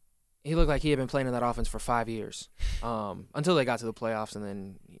 he looked like he had been playing in that offense for 5 years until they got to the playoffs, and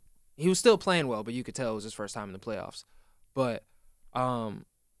then he was still playing well, but you could tell it was his first time in the playoffs. But I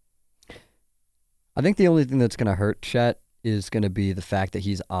think the only thing that's going to hurt Chet is going to be the fact that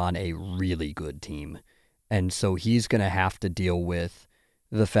he's on a really good team. And so he's going to have to deal with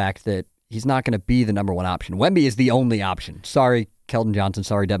the fact that he's not going to be the number one option. Wemby is the only option. Sorry, Keldon Johnson.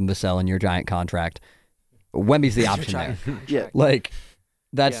 Sorry, Devin Vassell and your giant contract. Wemby's the option there. Yeah. Like,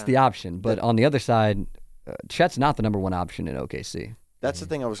 that's Yeah. the option. But on the other side, Chet's not the number one option in OKC. That's the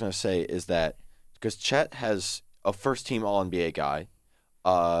thing I was going to say is that because Chet has a first-team All-NBA guy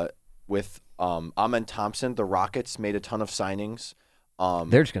with Amen Thompson. The Rockets made a ton of signings.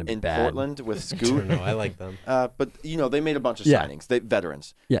 They're just going to be in bad. Portland with I Scoot. don't know. I like them. But, you know, they made a bunch of Yeah. signings. They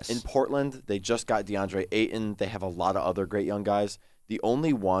veterans. Yes. In Portland, they just got DeAndre Ayton. They have a lot of other great young guys. The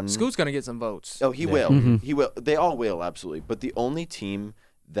only one... Scoot's going to get some votes. Oh, he Yeah. will. Mhm. He will. They all will, absolutely. But the only team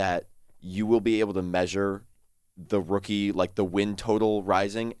that you will be able to measure the rookie, like the win total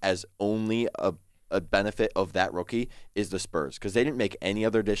rising as only a benefit of that rookie is the Spurs, because they didn't make any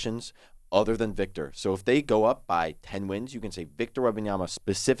other additions other than Victor. So if they go up by 10 wins, you can say Victor Wembanyama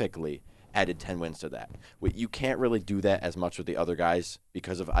specifically added 10 wins to that. You can't really do that as much with the other guys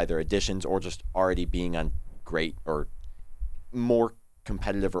because of either additions or just already being on great or more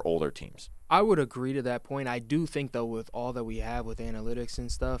competitive or older teams. I would agree to that point. I do think, though, with all that we have with analytics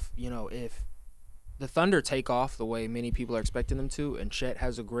and stuff, you know, if the Thunder take off the way many people are expecting them to and Chet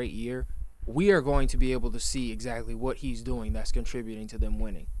has a great year, we are going to be able to see exactly what he's doing that's contributing to them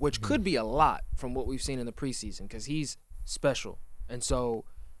winning, which could be a lot from what we've seen in the preseason because he's special. And so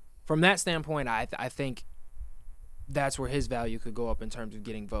from that standpoint, I think that's where his value could go up in terms of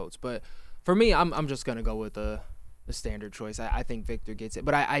getting votes. But for me, I'm just going to go with the standard choice. I think Victor gets it.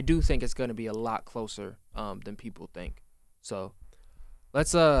 But I do think it's going to be a lot closer than people think. So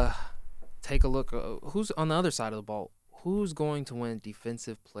let's take a look. Who's on the other side of the ball? Who's going to win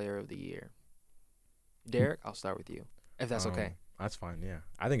Defensive Player of the Year? Derek, I'll start with you, if that's okay. That's fine, yeah.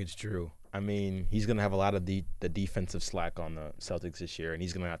 I think it's Drew. I mean, he's going to have a lot of the defensive slack on the Celtics this year, and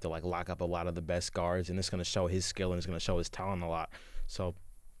he's going to have to, like, lock up a lot of the best guards, and it's going to show his skill and it's going to show his talent a lot. So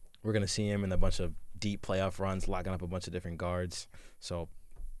we're going to see him in a bunch of deep playoff runs, locking up a bunch of different guards. So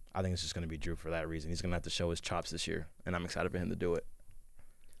I think it's just going to be Drew for that reason. He's going to have to show his chops this year, and I'm excited for him to do it.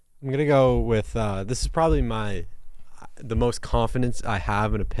 I'm going to go with this is probably the most confidence I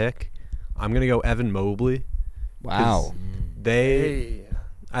have in a pick. I'm going to go Evan Mobley. Wow.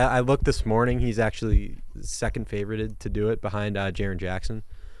 I looked this morning. He's actually second favorited to do it behind Jaren Jackson.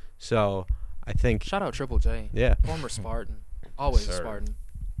 So I think Shout out Triple J. Yeah. Former Spartan. Always a Sir. Spartan.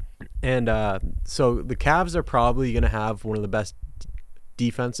 And so the Cavs are probably going to have one of the best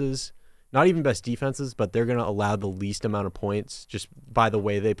defenses not even best defenses, but they're going to allow the least amount of points just by the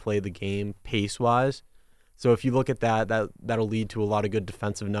way they play the game pace-wise. So if you look at that'll lead to a lot of good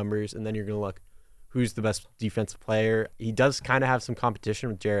defensive numbers, and then you're going to look who's the best defensive player. He does kind of have some competition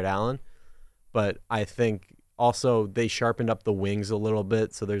with Jared Allen, but I think also they sharpened up the wings a little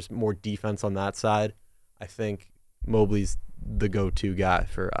bit, so there's more defense on that side. I think Mobley's the go-to guy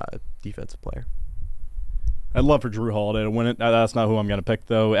for defensive player. I'd love for Drew Holiday to win it. That's not who I'm going to pick,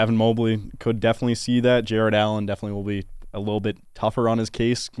 though. Evan Mobley could definitely see that. Jared Allen definitely will be a little bit tougher on his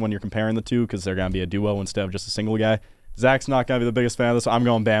case when you're comparing the two because they're going to be a duo instead of just a single guy. Zach's not going to be the biggest fan of this. I'm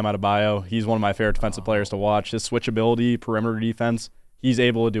going Bam Adebayo. He's one of my favorite defensive players to watch. His switchability, perimeter defense, he's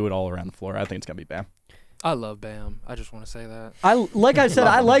able to do it all around the floor. I think it's going to be Bam. I love Bam. I just want to say that. I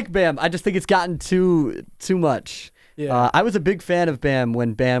like Bam. I just think it's gotten too much. Yeah. I was a big fan of Bam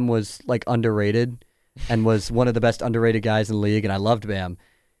when Bam was like underrated and was one of the best underrated guys in the league, and I loved Bam.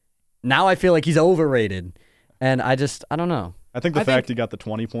 Now I feel like he's overrated, and I don't know. I think the fact he got the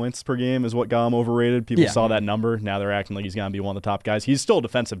 20 points per game is what got him overrated. People saw that number. Now they're acting like he's going to be one of the top guys. He's still a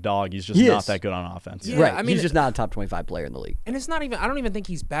defensive dog. He's just not that good on offense. Yeah, right. I mean, he's just not a top 25 player in the league. And it's not even – I don't even think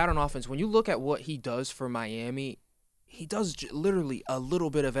he's bad on offense. When you look at what he does for Miami, he does literally a little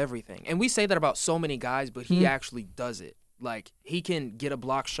bit of everything. And we say that about so many guys, but he actually does it. Like, he can get a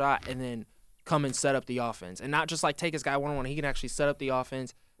block shot and then come and set up the offense. And not just, like, take his guy one-on-one. He can actually set up the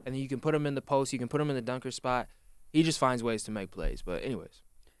offense, and then you can put him in the post. You can put him in the dunker spot. He just finds ways to make plays. But anyways.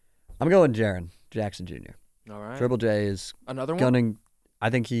 I'm going Jaren Jackson Jr. All right. Triple J is another one? gunning. I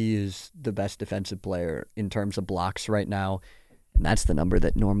think he is the best defensive player in terms of blocks right now. And that's the number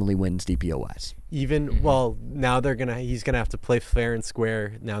that normally wins DPOIs. Now he's gonna have to play fair and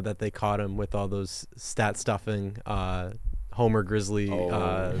square now that they caught him with all those stat stuffing Homer Grizzly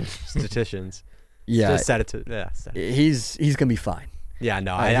statisticians. Yeah. Just set it to He's gonna be fine. Yeah,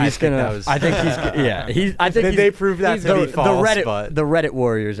 no, I think they proved that to be false. The Reddit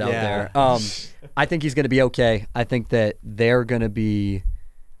warriors out there. I think he's going to be okay. I think that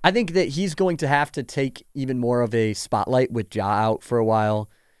he's going to have to take even more of a spotlight with Ja out for a while.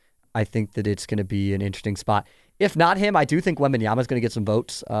 I think that it's going to be an interesting spot. If not him, I do think Wembanyama is going to get some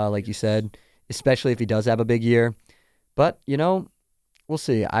votes, like you said, especially if he does have a big year. But, we'll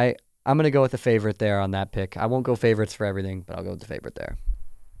see. I'm going to go with the favorite there on that pick. I won't go favorites for everything, but I'll go with the favorite there.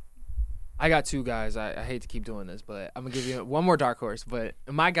 I got two guys. I hate to keep doing this, but I'm going to give you one more dark horse. But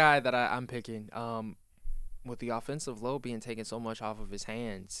my guy that I'm picking, with the offensive load being taken so much off of his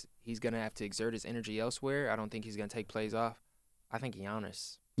hands, he's going to have to exert his energy elsewhere. I don't think he's going to take plays off. I think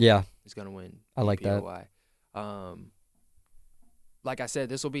Giannis is going to win. I like DPOI. Like I said,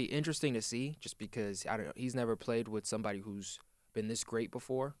 this will be interesting to see just because he's never played with somebody who's been this great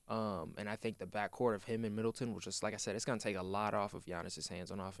before. And I think the backcourt of him and Middleton will just, like I said, it's going to take a lot off of Giannis's hands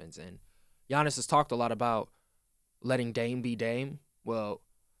on offense. And Giannis has talked a lot about letting Dame be Dame. Well,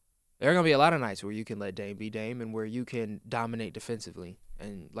 there are going to be a lot of nights where you can let Dame be Dame and where you can dominate defensively.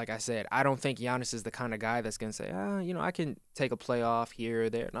 And like I said, I don't think Giannis is the kind of guy that's going to say, I can take a play off here or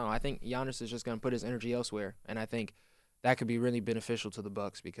there. No, I think Giannis is just going to put his energy elsewhere. And I think that could be really beneficial to the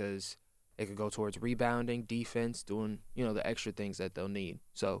Bucks because it could go towards rebounding, defense, doing, the extra things that they'll need.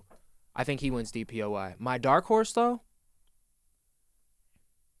 So I think he wins DPOI. My dark horse, though,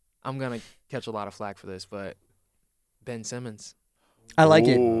 I'm going to catch a lot of flack for this, but Ben Simmons. I like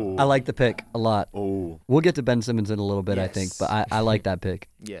it. I like the pick a lot. Oh. We'll get to Ben Simmons in a little bit, I think, but I like that pick.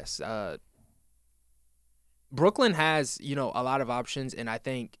 Yes. Brooklyn has, a lot of options, and I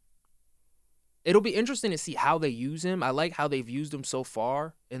think it'll be interesting to see how they use him. I like how they've used him so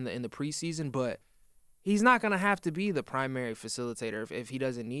far in the preseason, but he's not going to have to be the primary facilitator if he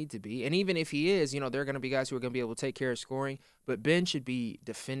doesn't need to be. And even if he is, there are going to be guys who are going to be able to take care of scoring, but Ben should be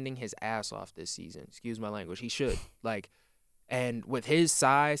defending his ass off this season. Excuse my language. He should. And with his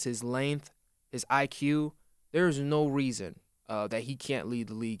size, his length, his IQ, there is no reason that he can't lead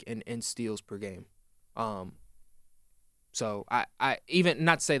the league in steals per game. So I even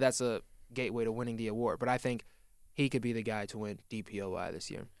not to say that's a gateway to winning the award, but I think he could be the guy to win DPOI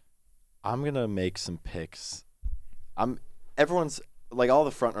this year. I'm gonna make some picks. Everyone's like all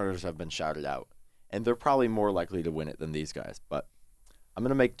the front runners have been shouted out, and they're probably more likely to win it than these guys. But I'm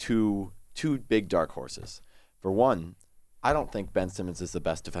gonna make two big dark horses. For one, I don't think Ben Simmons is the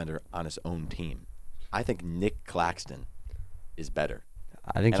best defender on his own team. I think Nick Claxton is better.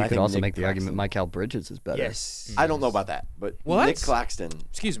 I think you could also make the argument Mikal Bridges is better. Yes. I don't know about that, but What? Nick Claxton.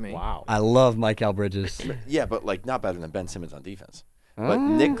 Excuse me. Wow. I love Mikal Bridges. Yeah, but not better than Ben Simmons on defense. But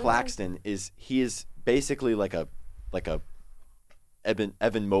Nick Claxton is basically like a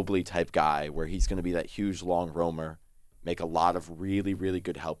Evan Mobley type guy where he's going to be that huge long roamer, make a lot of really, really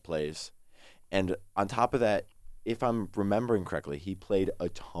good help plays, And on top of that, if I'm remembering correctly, he played a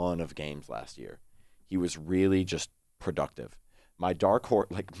ton of games last year. He was really just productive. My dark horse,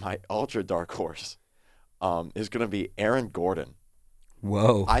 like my ultra dark horse, is going to be Aaron Gordon.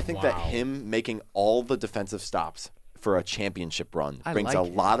 Whoa. I think that him making all the defensive stops for a championship run brings a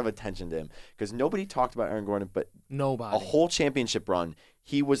lot of attention to him, because nobody talked about Aaron Gordon, but Nobody. a whole championship run,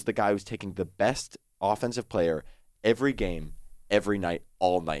 he was the guy who's taking the best offensive player every game, every night,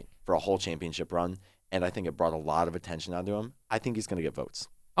 all night for a whole championship run, and I think it brought a lot of attention onto him. I think he's going to get votes.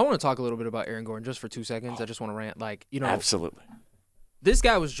 I want to talk a little bit about Aaron Gordon just for 2 seconds. I just want to rant. Absolutely. This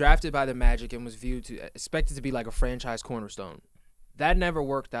guy was drafted by the Magic and was expected to be like a franchise cornerstone. That never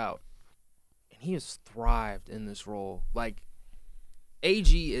worked out. And he has thrived in this role. Like,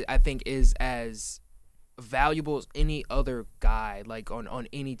 AG, I think, is as valuable as any other guy, like, on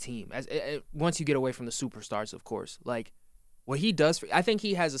any team. Once you get away from the superstars, of course. Like, what he does, I think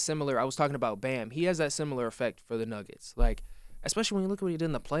he has a similar, I was talking about Bam. He has that similar effect for the Nuggets. Like, especially when you look at what he did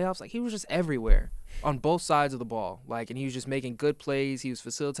in the playoffs, like, he was just everywhere on both sides of the ball. Like, and he was just making good plays. He was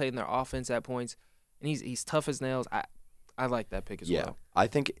facilitating their offense at points. And he's tough as nails. I like that pick as well. I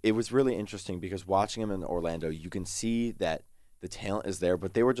think it was really interesting because watching him in Orlando, you can see that the talent is there,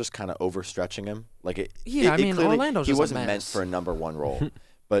 but they were just kind of overstretching him. Like clearly, Orlando's he just wasn't a mess. meant for a number one role.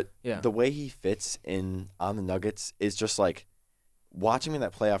 But Yeah. the way he fits on the Nuggets is just like watching him in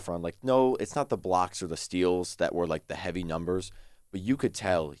that playoff run. Like, no, it's not the blocks or the steals that were like the heavy numbers, but you could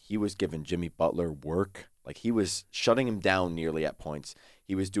tell he was giving Jimmy Butler work. Like, he was shutting him down nearly at points.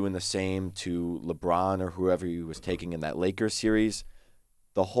 He was doing the same to LeBron or whoever he was taking in that Lakers series.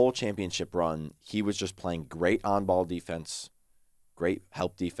 The whole championship run, he was just playing great on-ball defense, great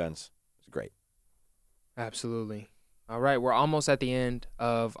help defense. It was great. Absolutely. All right, we're almost at the end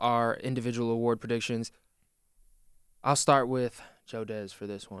of our individual award predictions. I'll start with Joe Dez for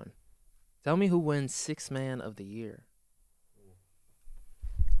this one. Tell me who wins Sixth Man of the Year.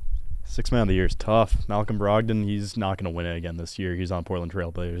 Sixth man of the year is tough. Malcolm Brogdon, he's not going to win it again this year. He's on Portland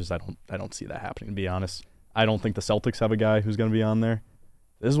Trail Blazers. I don't see that happening, to be honest. I don't think the Celtics have a guy who's going to be on there.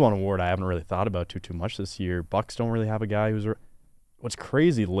 This is one award I haven't really thought about too much this year. Bucks don't really have a guy who's. What's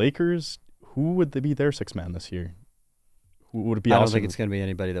crazy, Lakers, who would they be their sixth man this year? Who would it be? I don't think it's going to be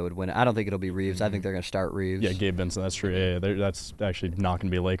anybody that would win it. I don't think it'll be Reeves. I think they're going to start Reeves. Yeah, Gabe Vincent. That's true. Yeah, that's actually not going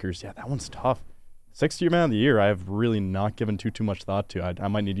to be Lakers. Yeah, that one's tough. Sixth year man of the year, I have really not given too much thought to. I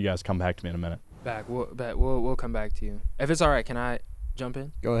might need you guys to come back to me in a minute. We'll come back to you. If it's all right, can I jump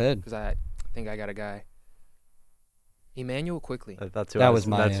in? Go ahead. Because I think I got a guy. Emmanuel Quickly. That's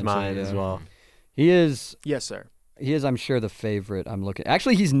my answer, mine yeah. as well. He is, Yes, sir. I'm sure, the favorite. I'm looking.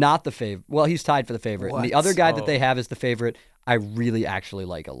 Actually, he's not the favorite. Well, he's tied for the favorite. And the What? other guy that they have as the favorite, I really actually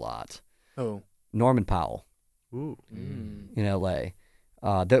like a lot. Oh. Norman Powell Ooh. in L.A.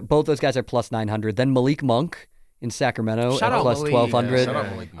 Both those guys are plus 900. Then Malik Monk in Sacramento Shout at out plus Malik. 1,200. Yeah, shout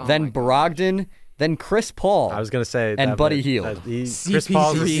out Malik. Oh Then my gosh. Brogdon. Then Chris Paul. I was gonna say And that, Buddy but, Hield. Chris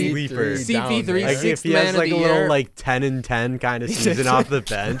Paul's a CP3. sleeper. CP3 Like, if sixth he man has of like the a little year. like 10-10 kind of season off the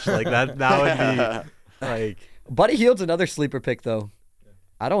bench, like that would be like Buddy Hield's another sleeper pick, though.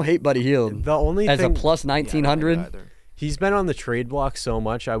 I don't hate Buddy Hield. the only As thing. a plus 1,900. He's been on the trade block so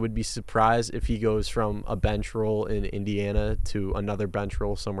much. I would be surprised if he goes from a bench role in Indiana to another bench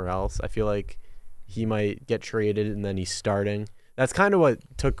role somewhere else. I feel like he might get traded and then he's starting. That's kind of what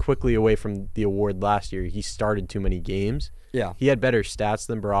took Quickly away from the award last year. He started too many games. Yeah. He had better stats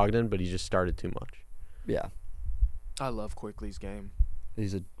than Brogdon, but he just started too much. Yeah. I love Quickly's game.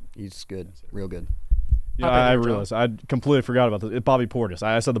 He's good. Real good. Yeah, How about I you, Joe? realized. I completely forgot about this. Bobby Portis.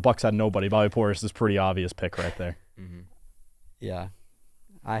 I said the Bucks had nobody. Bobby Portis is a pretty obvious pick right there. Yeah.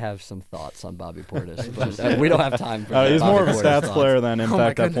 I have some thoughts on Bobby Portis, but we don't have time for that. He's more of a Bobby Portis stats thoughts. player than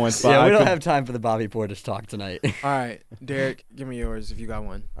impact at goodness. points. But Yeah, I we don't could- have time for the Bobby Portis talk tonight. All right, Derek, give me yours if you got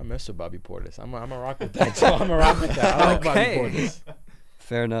one. I mess with Bobby Portis. I'm a rock with that. So I'm a rock with that. I like Okay. Bobby Portis.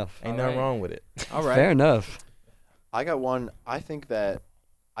 Fair enough. Ain't nothing wrong with it. All right. Fair enough. I got one. I think that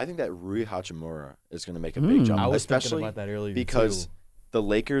Rui Hachimura is going to make a big jump, I was thinking especially about that earlier because too. the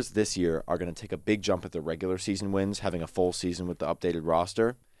Lakers this year are going to take a big jump at the regular season wins, having a full season with the updated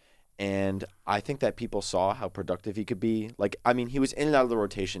roster. And I think that people saw how productive he could be. Like, I mean, he was in and out of the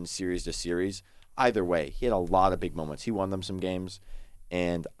rotation series to series. Either way, he had a lot of big moments. He won them some games,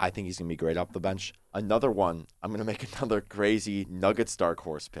 and I think he's going to be great off the bench. Another one, I'm going to make another crazy Nuggets dark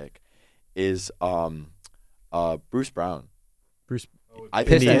horse pick, is Bruce Brown. Bruce, I think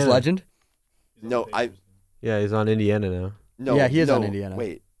Pistons Indiana. legend? No, yeah, he's on Indiana now. no. Yeah, he is no, on Indiana.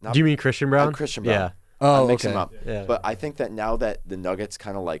 Wait, not Do you mean Christian Brown? Christian Brown. Yeah. Oh, I'm mixing okay. them up. Yeah. But I think that now that the Nuggets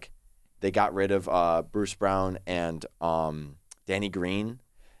kind of like they got rid of Bruce Brown and Danny Green,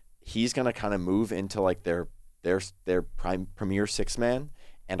 he's going to kind of move into like their premier 6-man,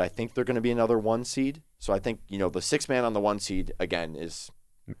 and I think they're going to be another 1 seed. So I think, the 6-man on the 1 seed again is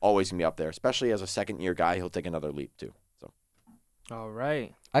always going to be up there, especially as a second-year guy. He'll take another leap too. So All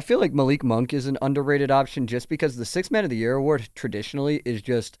right. I feel like Malik Monk is an underrated option just because the 6-man of the year award traditionally is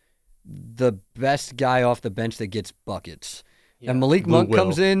just the best guy off the bench that gets buckets. Yeah. And Malik Lou Monk Will.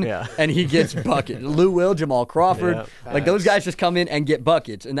 comes in Yeah. and he gets buckets. Lou Will, Jamal Crawford. Yeah. Like those guys just come in and get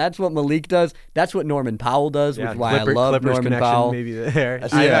buckets. And that's what Malik does. That's what Norman Powell does, which is why I love Clippers Norman connection Powell. maybe there.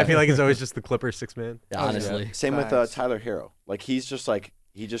 Yeah. I feel like it's always just the Clippers 6-man. Yeah, honestly. same with Facts. Tyler Hero. Like he just comes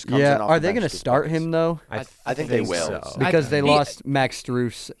in Yeah, off are the they bench, going to gets start buckets. him, though? I think they will. so. Because they he- lost Max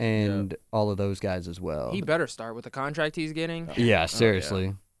Strus and all of those guys as well. He better start with the contract he's getting. Yeah,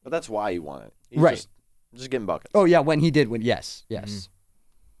 seriously. But that's why you want it. He's Right. Just getting buckets. Oh, yeah, when he did win. Yes.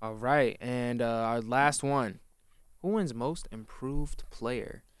 All right, and our last one. Who wins most improved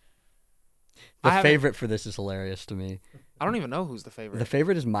player? I The haven't- favorite for this is hilarious to me. I don't even know who's the favorite. The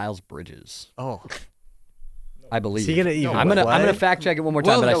favorite is Miles Bridges, Oh, I believe. is he gonna even I'm gonna play? fact check it one more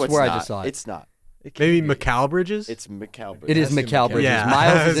time, Well, but No, I it's swear I not. just saw it. It's not. Maybe McCall Bridges? It's McCall. It is That's Mikal McCall. Bridges. Yeah, I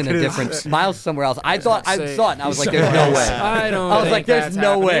Miles was is in a gonna different. say. Miles somewhere else. I saw it, and I was like, "There's Somewhere no else. way." I don't. I was think like, "There's that's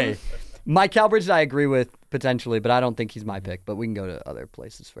no happening. way." Mikal Bridges, I agree with potentially, but I don't think he's my pick. But we can go to other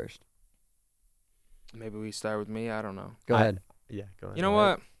places first. Maybe we start with me. I don't know. Go ahead. Yeah, go ahead. You know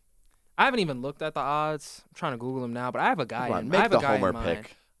what? I haven't even looked at the odds. I'm trying to Google them now, but I have a guy. Come on, I make have the a guy homer in mind.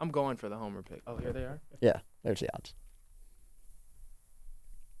 pick. I'm going for the homer pick. Oh, here they are. Yeah, there's the odds.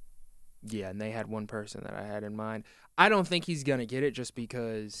 Yeah, and they had one person that I had in mind. I don't think he's gonna get it just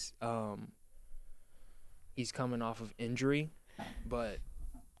because he's coming off of injury. But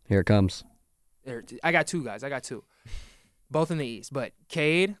Here it comes. I got two guys. Both in the East. But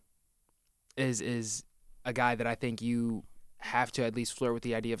Cade is a guy that I think you have to at least flirt with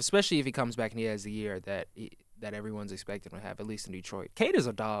the idea of, especially if he comes back and he has the year that everyone's expecting to have, at least in Detroit. Cade is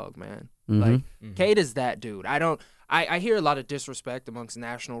a dog, man. Like Cade is that dude. I hear a lot of disrespect amongst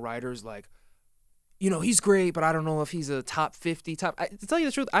national writers, like, he's great, but I don't know if he's a top 50 to tell you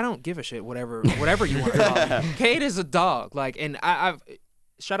the truth, I don't give a shit. Whatever you want to call him. Cade is a dog. Like, and I've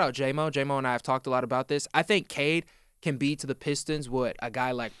shout out J-Mo. J-Mo and I have talked a lot about this. I think Cade can be to the Pistons what a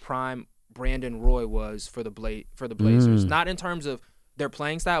guy like prime Brandon Roy was for the Blazers. Not in terms of their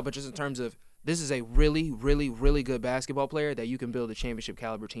playing style, but just in terms of this is a really, really, really good basketball player that you can build a championship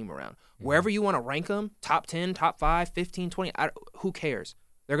caliber team around. Wherever you want to rank him, top 10, top 5, 15, 20, who cares?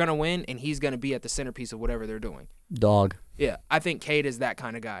 They're going to win, and he's going to be at the centerpiece of whatever they're doing. Dog. Yeah, I think Cade is that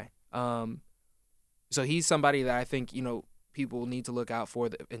kind of guy. So he's somebody that I think, people need to look out for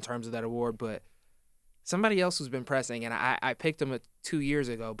in terms of that award. But somebody else who's been pressing, and I picked him 2 years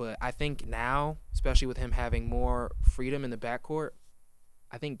ago, but I think now, especially with him having more freedom in the backcourt,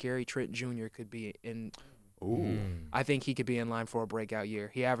 I think Gary Trent Jr. could be in. I think he could be in line for a breakout year.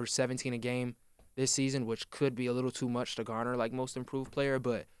 He averaged 17 a game this season, which could be a little too much to garner like most improved player.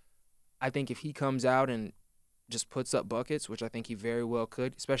 But I think if he comes out and just puts up buckets, which I think he very well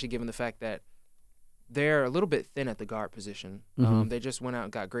could, especially given the fact that they're a little bit thin at the guard position. They just went out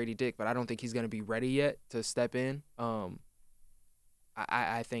and got Grady Dick, but I don't think he's going to be ready yet to step in.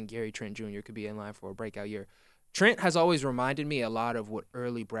 I think Gary Trent Jr. could be in line for a breakout year. Trent has always reminded me a lot of what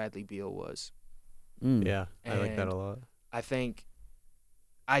early Bradley Beal was. Yeah, I like that And a lot.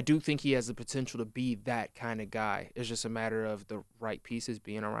 I do think he has the potential to be that kind of guy. It's just a matter of the right pieces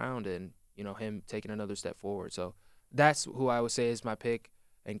being around and, him taking another step forward. So that's who I would say is my pick,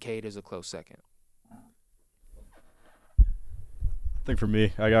 and Cade is a close second. I think for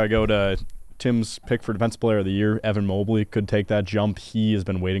me, I got to go to Tim's pick for Defensive Player of the Year. Evan Mobley could take that jump he has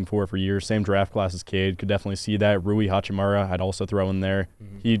been waiting for years. Same draft class as Cade. Could definitely see that. Rui Hachimura, I'd also throw in there.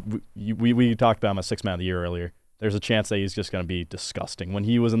 We talked about him as 6th man of the year earlier. There's a chance that he's just going to be disgusting. When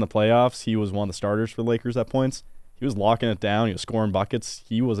he was in the playoffs, he was one of the starters for the Lakers at points. He was locking it down. He was scoring buckets.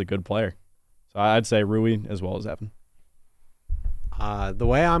 He was a good player. So I'd say Rui as well as Evan. The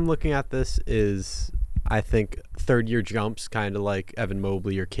way I'm looking at this is I think third-year jumps, kind of like Evan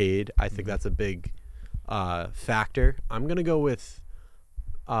Mobley or Cade. I think that's a big factor. I'm going to go with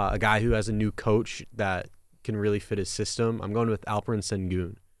a guy who has a new coach that can really fit his system. I'm going with Alperen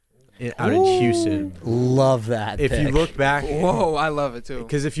Sengun out in Houston. Love that. If you pick. look back, Whoa, I love it too.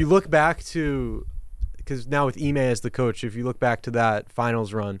 because if you look back to, because now with Ime as the coach, if you look back to that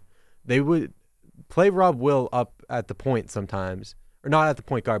finals run, they would play Rob Will up at the point sometimes, or not at the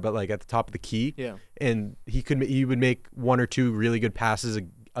point guard, but like at the top of the key. Yeah. And he would make one or two really good passes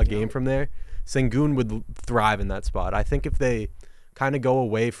a game from there. Sengun would thrive in that spot. I think if they kind of go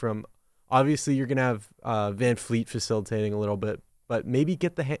away from, obviously you're gonna have Van Fleet facilitating a little bit, but maybe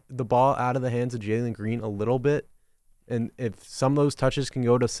get the ball out of the hands of Jalen Green a little bit. And if some of those touches can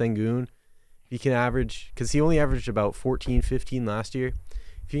go to Sengun, he can average, because he only averaged about 14, 15 last year.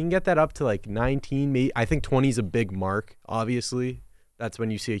 If you can get that up to like 19, maybe, I think 20 is a big mark, obviously. That's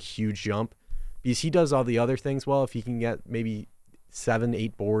when you see a huge jump. Because he does all the other things well. If he can get maybe 7,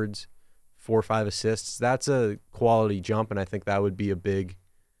 8 boards, 4 or 5 assists, that's a quality jump, and I think that would be a big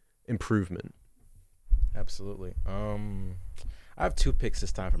improvement. Absolutely. I have 2 picks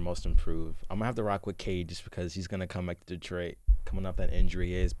this time for most improved. I'm going to have to rock with Cade just because he's going to come back to Detroit, coming off that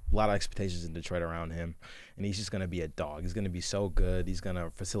injury. There's a lot of expectations in Detroit around him, and he's just going to be a dog. He's going to be so good. He's going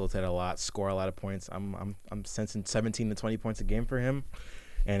to facilitate a lot, score a lot of points. I'm sensing 17 to 20 points a game for him,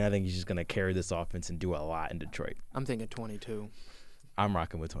 and I think he's just going to carry this offense and do a lot in Detroit. I'm thinking 22. I'm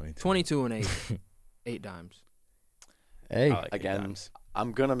rocking with 22. 22 and 8. 8 dimes. Hey, I like 8 Again, dimes.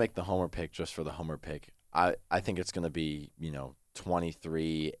 I'm going to make the homer pick just for the homer pick. I think it's going to be,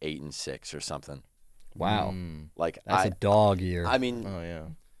 23, 8 and 6 or something. wow. Like That's a dog year. I mean, Oh,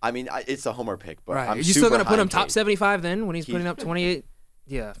 yeah. it's a homer pick, but Right. I'm Are you still going to put him top 75 then when he's He- putting up 28?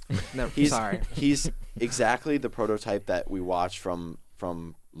 Yeah. No, sorry. He's exactly the prototype that we watch from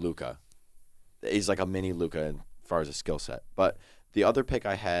Luka. He's like a mini Luka as far as a skill set. But the other pick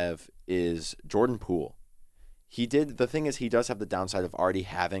I have is Jordan Poole. The thing is, he does have the downside of already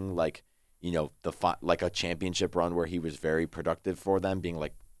having like a championship run where he was very productive for them, being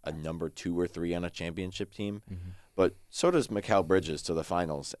like a number 2 or 3 on a championship team. Mm-hmm. But so does Mikal Bridges to the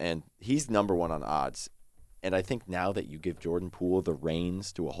finals, and he's number 1 on odds. And I think now that you give Jordan Poole the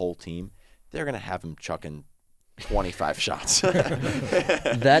reins to a whole team, they're going to have him chucking 25 shots.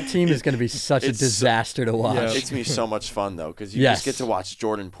 That team is going to be such a It's- disaster to watch. It's going to be so much fun, though, because you Yes. just get to watch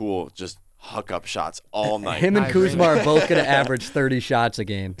Jordan Poole just huck up shots all night. Him and I agree. Kuzma are both going to average 30 shots a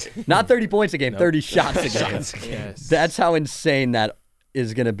game. Not 30 points a game, 30 shots a game. Yes. That's how insane that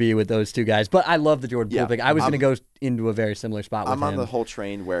is going to be with those two guys. But I love the Jordan Poole Yeah, pick. I was going to I'm- go into a very similar spot with I'm on him. the whole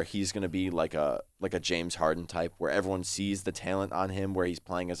train where he's going to be like a James Harden type, where everyone sees the talent on him, where he's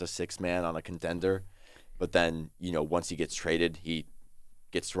playing as a 6-man on a contender, but then once he gets traded, he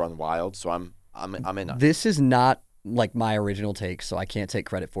gets to run wild. So I'm in. This is not like my original take, so I can't take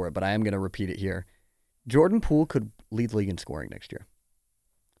credit for it, but I am going to repeat it here. Jordan Poole could lead the league in scoring next year.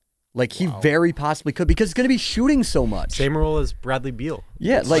 Like, he very possibly could, because he's going to be shooting so much. Same role as Bradley Beal.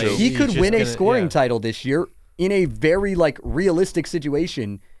 Yeah, like, So he he's could just win a gonna- scoring yeah. title this year in a very, like, realistic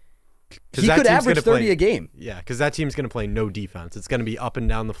situation. 'Cause He that could team's average gonna 30 play- a game. Yeah, because that team's going to play no defense. It's going to be up and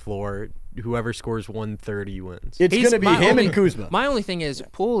down the floor. Whoever scores 130 wins. It's He's- going to be my him only- and Kuzma. My only thing is,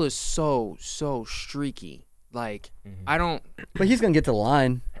 Poole is so streaky. Like, I don't. But he's going to get to the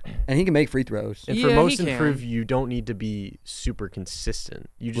line, and he can make free throws. And Yeah, for he most can. improved, you don't need to be super consistent.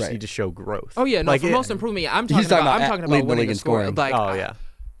 You just Right. need to show growth. Oh yeah, no. Like for it- most improvement, I'm He's talking talking about. about I'm talking leading about the winning league a in score. scoring. Like, Oh yeah.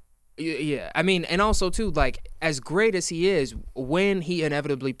 yeah. I mean, and also too, like, as great as he is, when he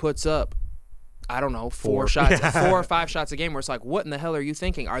inevitably puts up, I don't know, 4 shots, 4 or 5 shots a game, where it's like, what in the hell are you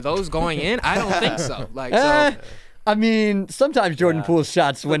thinking? Are those going in? I don't think so. Like, so. I mean, sometimes Jordan Poole's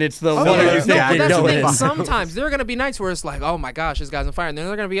shots, when it's the one yeah, or you it's think No, they but that's go the in. thing. Sometimes there are going to be nights where it's like, oh my gosh, this guy's on fire. And then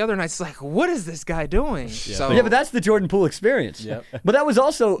there are going to be other nights like, what is this guy doing? So, Yeah, but that's the Jordan Poole experience. Yep. But that was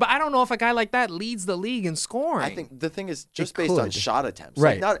also But I don't know if a guy like that leads the league in scoring. I think the thing is just It based on could. shot attempts,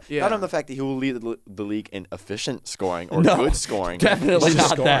 Right. Like Yeah. not on the fact that he will lead the league in efficient scoring or No, good scoring. definitely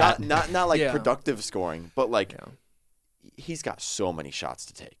Just not that. Not like Yeah. productive scoring, but like he's got so many shots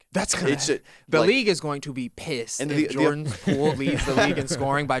to take. that's gonna, It's just, the like, league is going to be pissed And if the- Jordan Poole leads the league in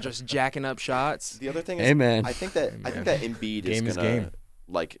scoring by just jacking up shots. The other thing is, Hey, man. I think that Embiid Game is is gonna game.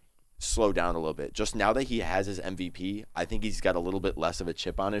 like slow down a little bit. Just now that he has his MVP, I think he's got a little bit less of a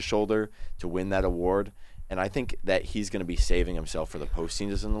chip on his shoulder to win that award, and I think that he's going to be saving himself for the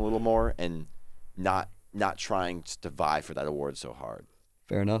postseason a little more and not trying to vie for that award so hard.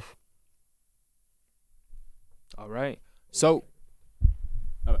 fair enough. All right. So,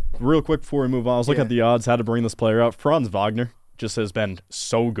 Real quick before we move on, I was looking at the odds, how to bring this player out. Franz Wagner just has been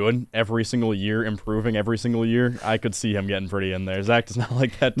so good every single year, improving every single year. I could see him getting pretty in there. Zach does not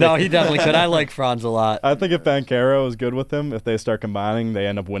like that. No, pick. he definitely could. I like Franz a lot. I think if Banchero is good with him, if they start combining, they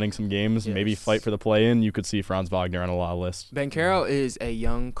end up winning some games, maybe fight for the play-in, you could see Franz Wagner on a lot of lists. Banchero is a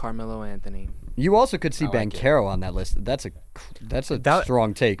young Carmelo Anthony. You also could see I like it. Banchero on that list. That's a That-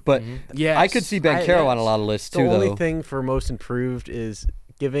 strong take. But Yes. I could see Banchero on a lot of lists The too, only though. thing for most improved is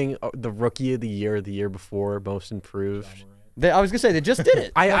giving the rookie of the year before most improved. I was gonna say they just did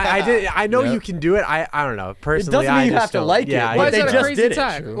it. I know Yeah. you can do it. I don't know. Personally, doesn't mean I you just have to don't. like it. Yeah, Why Why But is they that a just crazy did it.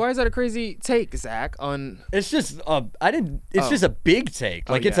 take? True. Why is that a crazy take, Zach? On It's just It's Oh. just a big take.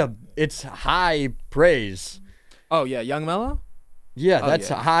 Like yeah. it's high praise. oh yeah, young Melo. Yeah, Oh, that's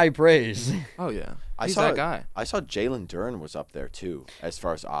yeah. high praise. Oh yeah, I he's saw that guy. I saw Jalen Duren was up there too as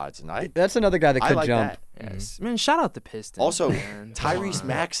far as odds, and I That's another guy that could like jump. that. Yes, man. Shout out the Pistons. Also, man. Come Tyrese on.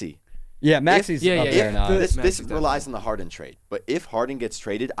 Maxey. Yeah, Maxey's Yeah, up yeah, there yeah. now. This Maxey's relies definitely. on the Harden trade, but if Harden gets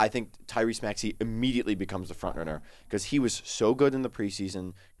traded, I think Tyrese Maxey immediately becomes the front runner because he was so good in the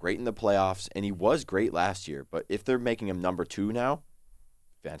preseason, great in the playoffs, and he was great last year. But if they're making him number 2 now,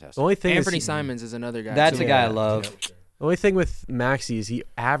 fantastic. The only thing Anthony is, Simons is another guy. That's too. a guy I Yeah. love. the only thing with Maxey is he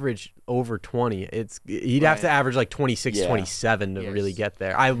averaged over 20. He'd have to Right. average like 26, Yeah. 27 to really Yes. get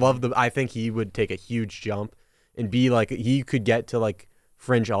there. I think he would take a huge jump and be like he could get to like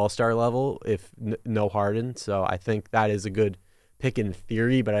fringe all-star level if no Harden. So I think that is a good pick in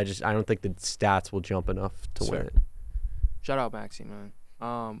theory, but I don't think the stats will jump enough to win Sure. it. Shout out Maxey, man.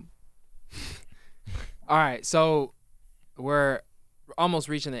 All right, so we're almost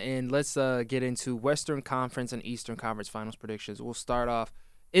reaching the end. Let's get into Western Conference and Eastern Conference Finals predictions. We'll start off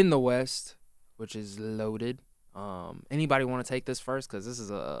in the West, which is loaded. Anybody want to take this first? Because this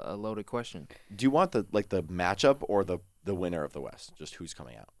is a loaded question. Do you want the matchup or the winner of the West? Just who's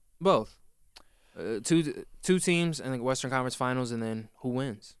coming out? Both. Two teams in the Western Conference Finals, and then who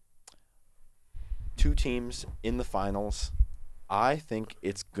wins? 2 teams in the finals. I think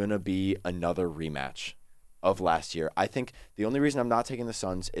it's gonna be another rematch of last year. I think the only reason I'm not taking the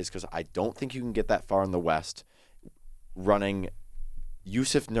Suns is because I don't think you can get that far in the West running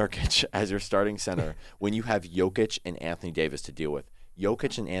Yusuf Nurkic as your starting center when you have Jokic and Anthony Davis to deal with.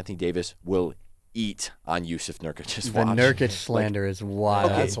 Jokic and Anthony Davis will eat on Yusuf Nurkic's The watch. Nurkic slander is wild.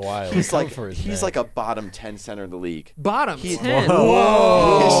 Okay, That's wild. He's Come like for his he's neck. like a bottom 10 center in the league. Bottom He- 10.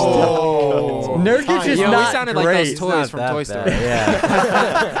 Whoa. Nurkic is Yo, we not sounded great. like those He's toys not from that Toy Story.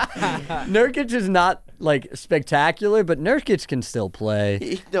 bad. Yeah. Nurkic is not like spectacular, but Nurkic can still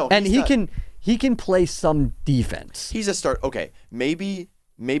play. And he's not- he can play some defense. He's a start. Okay, maybe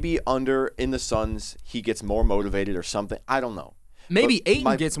under in the Suns he gets more motivated or something. I don't know. Maybe But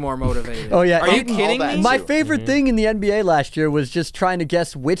Ayton gets more motivated. Oh, yeah. Are you Ayton- kidding all me? that- My too. favorite thing in the NBA last year was just trying to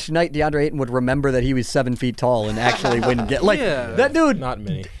guess which night DeAndre Ayton would remember that he was 7 feet tall and actually wouldn't get like Yeah. that dude. Not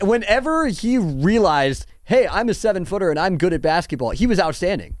many. Whenever he realized, hey, I'm a 7-footer and I'm good at basketball, he was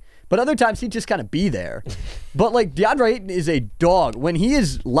outstanding. But other times he'd just kind of be there. But like DeAndre Ayton is a dog. When he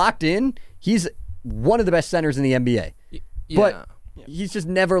is locked in, he's one of the best centers in the NBA. But he's just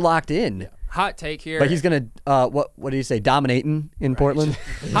never locked in. Hot take here. But he's gonna what did he say? Dominating in Portland.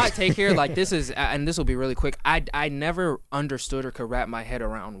 Hot take here. Like this is, and this will be really quick. I never understood or could wrap my head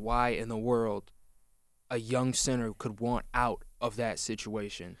around why in the world a young center could want out of that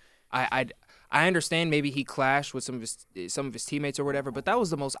situation. I understand maybe he clashed with some of his teammates or whatever, but that was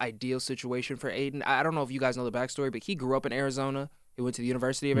the most ideal situation for Aiden. I don't know if you guys know the backstory, but he grew up in Arizona. He went to the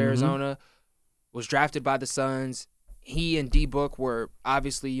University of Arizona, was drafted by the Suns. He and D-Book were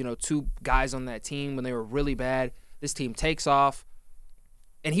obviously, 2 guys on that team when they were really bad. This team takes off.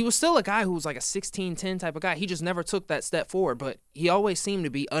 And he was still a guy who was like a 16-10 type of guy. He just never took that step forward, but he always seemed to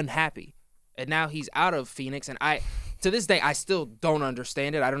be unhappy. And now he's out of Phoenix, and to this day, I still don't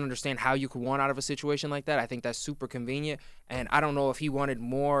understand it. I don't understand how you could want out of a situation like that. I think that's super convenient, and I don't know if he wanted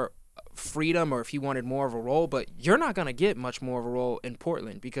more freedom or if he wanted more of a role, but you're not going to get much more of a role in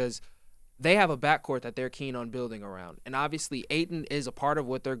Portland because they have a backcourt that they're keen on building around. And obviously, Ayton is a part of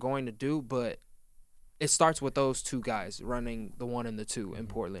what they're going to do, but it starts with those 2 guys running the 1 and the 2 in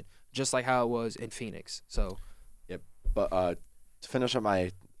Portland, just like how it was in Phoenix. So, Yep. But to finish up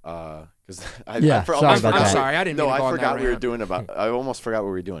my because Yeah, sorry about I'm that. sorry, I didn't No, mean to go I on forgot that what we were rant. doing about. I almost forgot what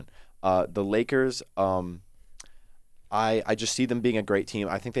we were doing. The Lakers. I just see them being a great team.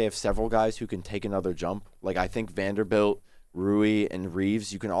 I think they have several guys who can take another jump. Like I think Vanderbilt, Rui, and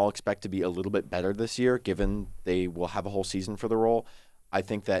Reeves, you can all expect to be a little bit better this year, given they will have a whole season for the role. I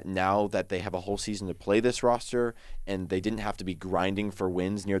think that now that they have a whole season to play this roster and they didn't have to be grinding for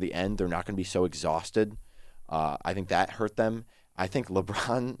wins near the end, they're not going to be so exhausted. I think that hurt them. I think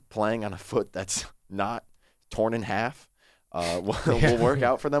LeBron playing on a foot that's not torn in half will work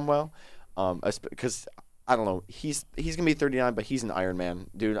out for them well. Because, I don't know, he's going to be 39, but he's an Iron Man.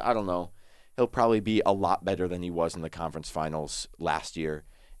 Dude, I don't know. He'll probably be a lot better than he was in the conference finals last year.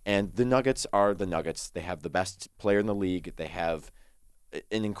 And the Nuggets are the Nuggets. They have the best player in the league. They have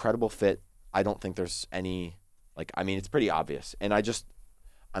an incredible fit. I don't think there's any, it's pretty obvious. And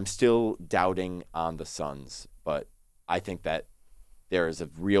I'm still doubting on the Suns, but I think that there is a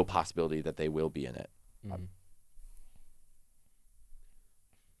real possibility that they will be in it.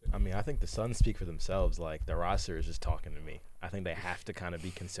 I mean, I think the Suns speak for themselves. Like, the roster is just talking to me. I think they have to kind of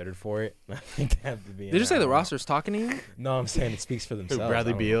be considered for it. I think they have to be. Did you say the roster's talking to you? No, I'm saying it speaks for themselves.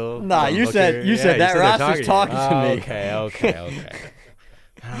 Bradley Beal. Nah, you said that roster's talking to me. Okay.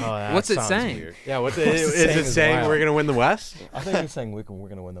 Oh, that What's it sounds saying? weird. Yeah, What's it is saying it is saying wild. we're gonna win the West? I think it's saying we're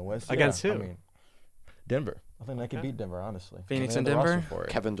going to win the West. Against Yeah, who? I mean, Denver. I think they could beat Denver, honestly. Phoenix They and have the roster Denver? for it.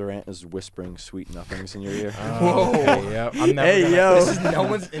 Kevin Durant is whispering sweet nothings in your ear. Oh, okay, yep. I'm never Hey, gonna, yo. no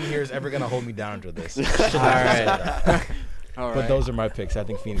one's in here is ever going to hold me down after this. All right. All right. But those are my picks. I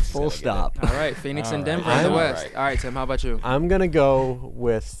think Phoenix is Full gonna get it. stop. All right, Phoenix and All Denver right. in the I'm- West. Right. All right, Tim, how about you? I'm gonna go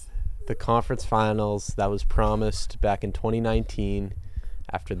with the conference finals that was promised back in 2019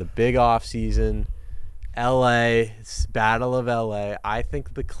 after the big offseason. Battle of LA. I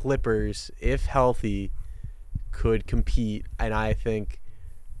think the Clippers, if healthy, could compete, and I think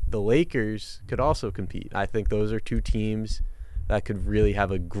the Lakers could also compete. I think those are two teams that could really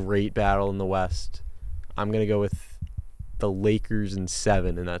have a great battle in the West. I'm gonna go with the Lakers in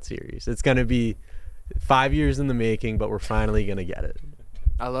 7 in that series. It's gonna be 5 years in the making, but we're finally gonna get it.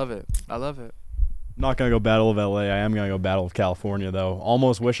 I love it. I love it. Not going to go Battle of LA. I am going to go Battle of California, though.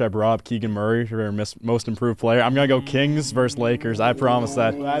 Almost wish I brought up Keegan Murray for most improved player. I'm going to go Kings versus Lakers. I promise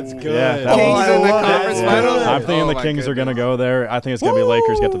that. That's good. Yeah, that Kings was- in the love conference it. finals? I'm thinking Oh, the my Kings are going to goodness. go there. I think it's going to be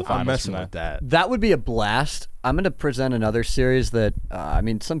Lakers get to the I'm finals messing from with that. that. That would be a blast. I'm going to present another series that,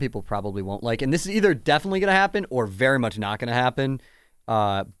 some people probably won't like. And this is either definitely going to happen or very much not going to happen.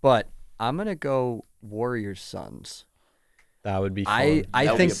 But I'm going to go Warriors-Suns. That would be fun. I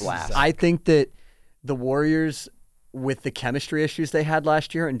That would think be a blast. I think that the Warriors, with the chemistry issues they had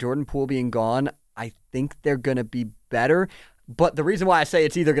last year and Jordan Poole being gone, I think they're going to be better. But the reason why I say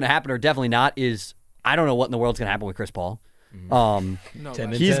it's either going to happen or definitely not is I don't know what in the world's going to happen with Chris Paul. No, 10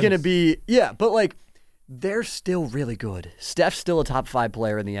 but- He's going to be but like they're still really good. Steph's still a top 5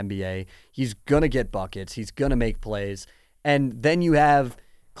 player in the NBA. He's going to get buckets. He's going to make plays. And then you have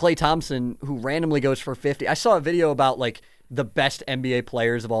Klay Thompson, who randomly goes for 50. I saw a video about like the best NBA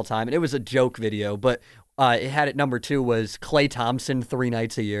players of all time, and it was a joke video, but it had at number 2 was Klay Thompson 3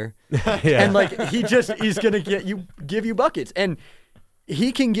 nights a year. Yeah. And like he's going to give you buckets. And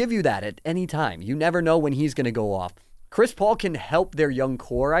he can give you that at any time. You never know when he's going to go off. Chris Paul can help their young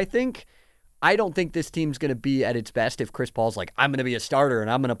core, I think. I don't think this team's going to be at its best if Chris Paul's like, I'm going to be a starter and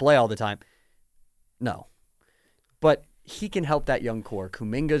I'm going to play all the time. No. But he can help that young core.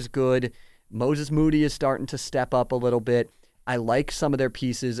 Kuminga's good. Moses Moody is starting to step up a little bit. I like some of their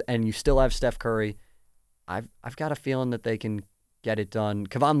pieces, and you still have Steph Curry. I've got a feeling that they can get it done.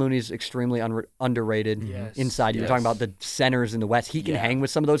 Kevon Looney's extremely underrated Yes. inside. You're Yes. talking about the centers in the West. He can Yeah. with with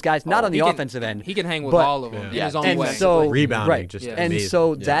some of those guys, not on the He can- offensive end. He can hang with But- all of them in Yeah. his own And way. so Rebounding, right. just Yeah. And amazing.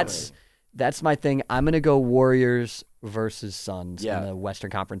 so Yeah. that's my thing. I'm gonna go Warriors versus Suns Yeah. in the Western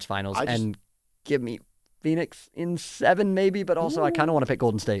Conference Finals, I just- and give me Phoenix in 7 maybe, but also I kind of want to pick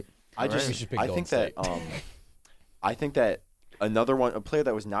Golden State. I Alright. just We should pick I Golden think that I think that a player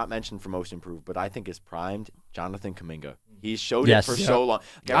that was not mentioned for most improved, but I think is primed, Jonathan Kuminga. He's showed Yes. it for so long.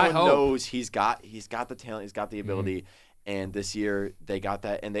 I Everyone hope. knows he's got the talent, he's got the ability, and this year they got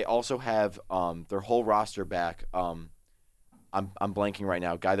that, and they also have their whole roster back. I'm blanking right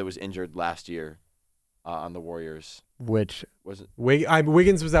now. Guy that was injured last year on the Warriors Which was it?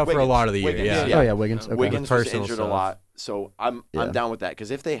 Wiggins was out for a Wiggins. lot of the year. Wiggins, Yeah. yeah. oh yeah, Wiggins. Okay. Wiggins was Personal injured stuff. a lot, so I'm Yeah. down with that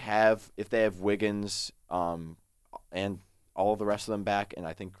because if they have Wiggins and all of the rest of them back, and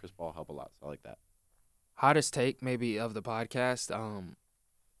I think Chris Paul will help a lot. So I like that. Hottest take maybe of the podcast.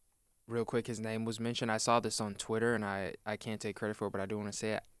 Real quick, his name was mentioned. I saw this on Twitter, and I can't take credit for it, but I do want to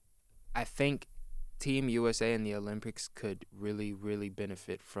say it. I think Team USA in the Olympics could really, really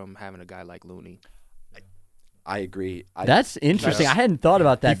benefit from having a guy like Looney. I agree. That's interesting. I hadn't thought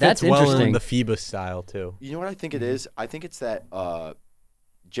about He that. That's fits well interesting. in the FIBA style too. You know what I think it is? I think it's that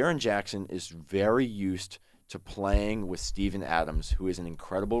Jaren Jackson is very used to playing with Steven Adams, who is an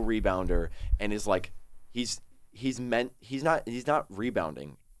incredible rebounder, and is like he's not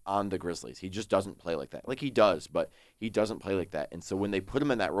rebounding on the Grizzlies. He just doesn't play like that. Like he does, but he doesn't play like that. And so when they put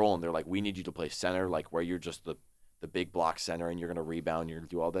him in that role and they're like, we need you to play center, like where you're just the big block center and you're gonna rebound, you're gonna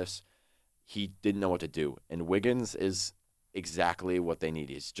do all this, he didn't know what to do. And Wiggins is exactly what they need.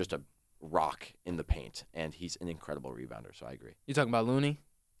 He's just a rock in the paint, and he's an incredible rebounder. So I agree. You talking about Looney?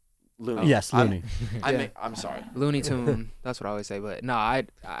 Looney. Yes, Looney. I'm sorry. Looney Tune. That's what I always say. But no,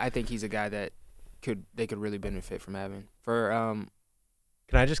 I think he's a guy that they could really benefit from having. Can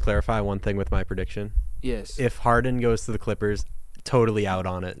I just clarify one thing with my prediction? Yes. If Harden goes to the Clippers, totally out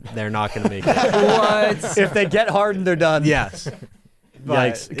on it. They're not going to make it. What? If they get Harden, they're done. Yes.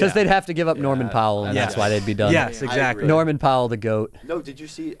 But, Yikes. Because they'd have to give up Norman Powell, and that's why they'd be done. Yes, I exactly. agree. Norman Powell, the GOAT. No, did you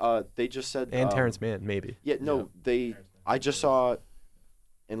see? They just said And Terrence Mann, maybe. Yeah, no, they. I just saw.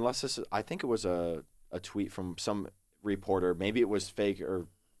 Unless this, I think it was a tweet from some reporter. Maybe it was fake, or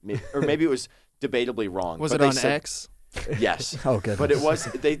maybe it was debatably wrong. Was but it they on said- X? Yes. Oh, goodness. But it was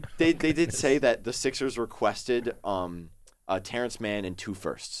they did say that the Sixers requested Terrence Mann and 2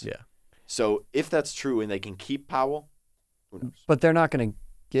 firsts. Yeah. So if that's true and they can keep Powell, who knows? But they're not going to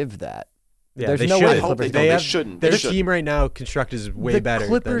give that. Yeah, There's they no way should. the I hope they Clippers don't. They They have- shouldn't. Their They shouldn't. team right now constructed is way The better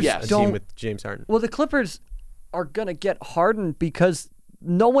Clippers than a don't- team with James Harden. Well, the Clippers are going to get Harden because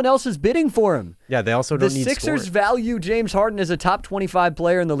no one else is bidding for him. Yeah, they also The don't need Sixers scoring. value James Harden as a top 25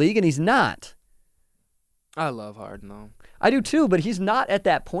 player in the league, and he's not. I love Harden though. I do too, but he's not at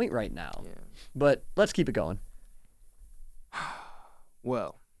that point right now. Yeah. But let's keep it going.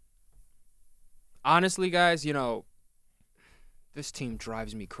 Well, honestly, guys, this team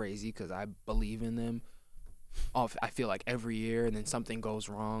drives me crazy because I believe in them. I feel like every year, and then something goes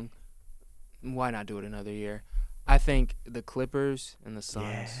wrong. Why not do it another year? I think the Clippers and the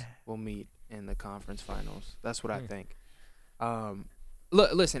Suns will meet in the conference finals. That's what I think.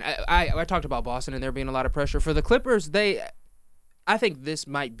 Listen, I talked about Boston and there being a lot of pressure. For the Clippers, I think this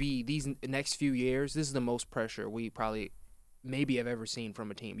might be, these next few years, this is the most pressure we probably maybe have ever seen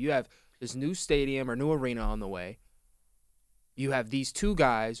from a team. You have this new stadium or new arena on the way. You have these 2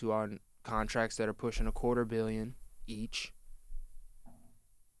 guys who are on contracts that are pushing $250 million each.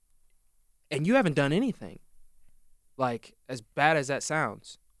 And you haven't done anything. Like, as bad as that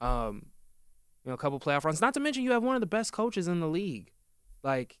sounds. A couple playoff runs. Not to mention you have one of the best coaches in the league.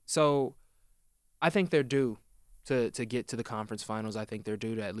 Like, so I think they're due to get to the conference finals. I think they're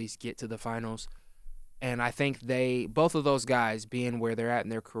due to at least get to the finals. And I think both of those guys being where they're at in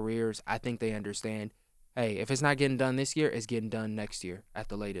their careers, I think they understand, hey, if it's not getting done this year, it's getting done next year at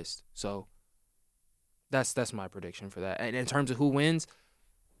the latest. So that's my prediction for that. And in terms of who wins,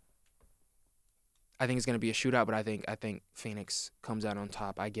 I think it's going to be a shootout, but I think Phoenix comes out on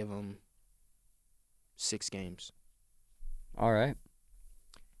top. I give them 6 games. All right.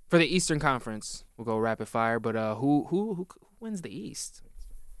 For the Eastern Conference, we'll go rapid fire. But who wins the East?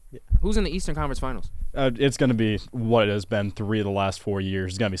 Yeah. Who's in the Eastern Conference Finals? It's going to be what it has been 3 of the last 4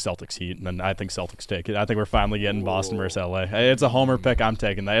 years. It's going to be Celtics Heat, and then I think Celtics take it. I think we're finally getting Boston versus LA. It's a homer pick. I'm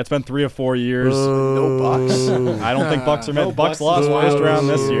taking that. It's been 3 of 4 years. No Bucks. I don't think Bucks are made. Bucks lost first round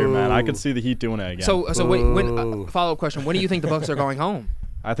this year, man. I could see the Heat doing it again. So wait. When follow-up question? When do you think the Bucks are going home?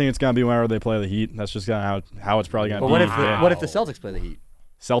 I think it's going to be whenever they play the Heat. That's just kind of how it's probably going to But be. what if the Celtics play the Heat?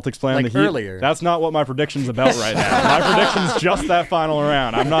 Celtics playing Like the Heat. earlier. That's not what my prediction's about right now. My prediction's just that final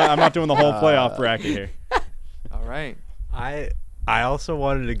round. I'm not doing the whole playoff bracket here. All right. I also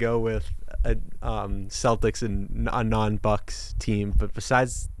wanted to go with a Celtics and a non-Bucks team, but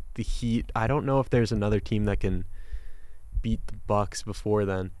besides the Heat, I don't know if there's another team that can beat the Bucks before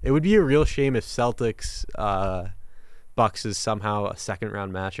then. It would be a real shame if Celtics Bucks is somehow a second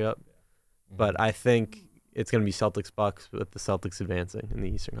round matchup, but I think it's going to be Celtics Bucks with the Celtics advancing in the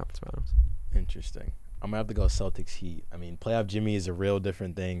Eastern Conference Finals. Interesting. I'm gonna have to go Celtics Heat. I mean, playoff Jimmy is a real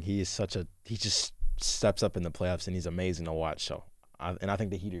different thing. He just steps up in the playoffs and he's amazing to watch. So, I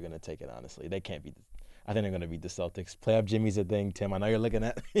think the Heat are gonna take it. Honestly, they can't beat. I think they're gonna beat the Celtics. Playoff Jimmy's a thing, Tim. I know you're looking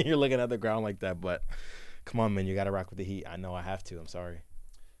at the ground like that, but come on, man, you gotta rock with the Heat. I know I have to. I'm sorry.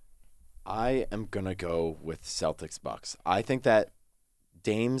 I am going to go with Celtics Bucks. I think that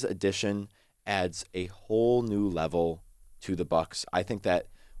Dame's addition adds a whole new level to the Bucks. I think that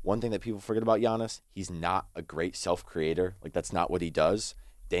one thing that people forget about Giannis, he's not a great self-creator. Like, that's not what he does.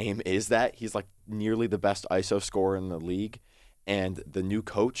 Dame is that. He's like nearly the best ISO scorer in the league. And the new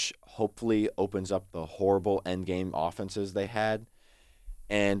coach hopefully opens up the horrible endgame offenses they had.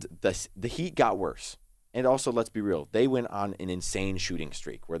 And the Heat got worse. And also, let's be real, they went on an insane shooting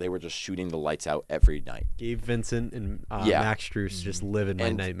streak where they were just shooting the lights out every night. Gabe Vincent and Yeah. Max Strus just living my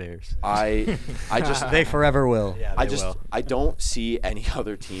And nightmares. I just They forever will. Yeah, I don't see any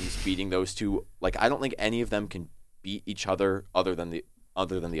other teams beating those two. Like, I don't think any of them can beat each other other than the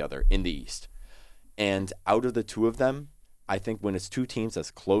other in the East. And out of the two of them, I think when it's two teams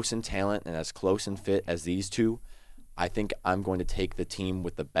as close in talent and as close in fit as these two, I think I'm going to take the team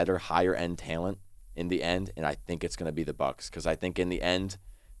with the better, higher end talent in the end, and I think it's going to be the Bucks, because I think in the end,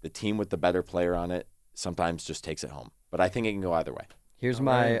 the team with the better player on it sometimes just takes it home. But I think it can go either way. Here's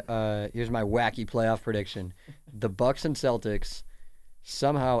my wacky playoff prediction: the Bucks and Celtics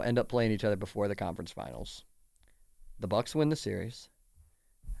somehow end up playing each other before the conference finals. The Bucks win the series,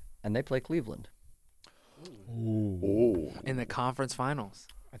 and they play Cleveland. Ooh. In the conference finals.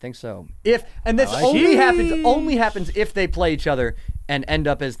 I think so. This like only happens if they play each other and end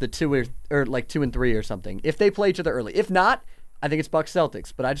up as the 2 or like 2-3 or something. If they play each other early. If not, I think it's Bucks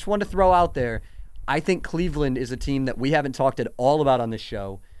Celtics. But I just want to throw out there, I think Cleveland is a team that we haven't talked at all about on this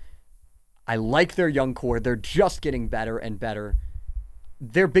show. I like their young core. They're just getting better and better.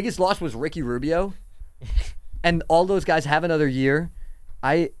 Their biggest loss was Ricky Rubio. And all those guys have another year.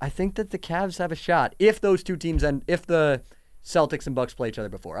 I think that the Cavs have a shot if those two teams if the Celtics and Bucks play each other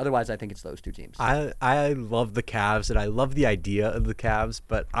before. Otherwise, I think it's those two teams. I love the Cavs and I love the idea of the Cavs,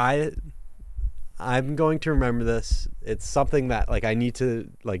 but I'm going to remember this. It's something that like I need to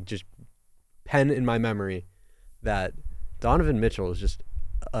like just pen in my memory that Donovan Mitchell is just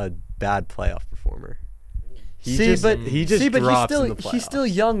a bad playoff performer. He just drops in the playoffs. He's still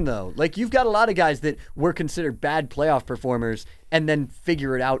young though. Like you've got a lot of guys that were considered bad playoff performers and then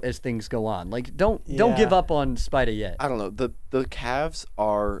figure it out as things go on. Like don't give up on Spida yet. I don't know. The Cavs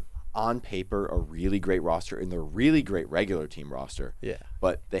are on paper a really great roster and they're a really great regular team roster. Yeah.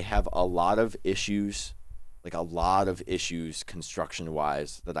 But they have a lot of issues, construction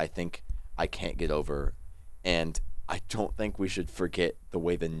wise that I think I can't get over. And I don't think we should forget the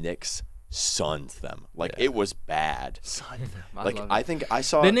way the Knicks sunned them. Like it was bad. Sunned them. I think I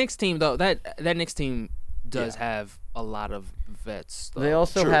saw the Knicks team though. That Knicks team does have a lot of vets. Though. They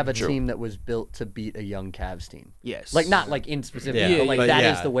also have a team that was built to beat a young Cavs team. Yes. Like not like in specific, but like that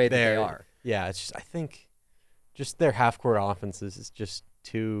is the way that they are. Yeah, it's just I think just their half court offenses is just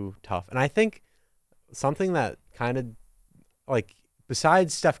too tough. And I think something that kind of like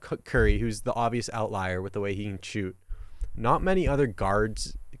besides Steph Curry, who's the obvious outlier with the way he can shoot, not many other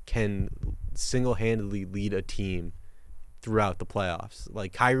guards can single-handedly lead a team throughout the playoffs.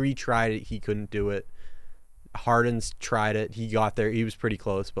 Like Kyrie tried it, he couldn't do it. Harden's tried it, he got there, he was pretty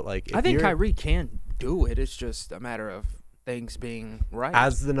close. But like, I think Kyrie can do it. It's just a matter of things being right.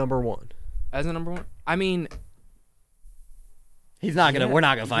 As the number one. I mean, he's not gonna. We're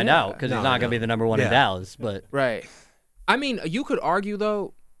not gonna find out because he's not gonna be the number one in Dallas. But right. I mean, you could argue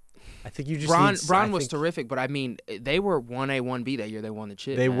though. I think you just Bron was terrific, but I mean, they were 1A, 1B that year. They won the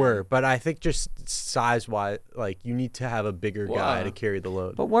chip. They were, but I think just size-wise, like you need to have a bigger guy to carry the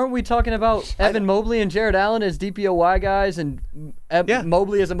load. But weren't we talking about Evan Mobley and Jared Allen as DPOY guys, and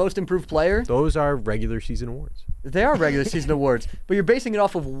Mobley as a most improved player? Those are regular season awards. They are regular season awards, but you're basing it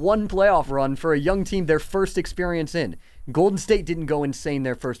off of one playoff run for a young team, their first experience in. Golden State didn't go insane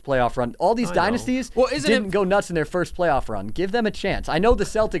their first playoff run. All these dynasties didn't go nuts in their first playoff run. Give them a chance. I know the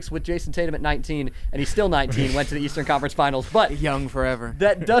Celtics with Jason Tatum at 19, and he's still 19, went to the Eastern Conference Finals, but young forever.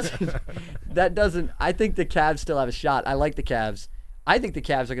 That doesn't. I think the Cavs still have a shot. I like the Cavs. I think the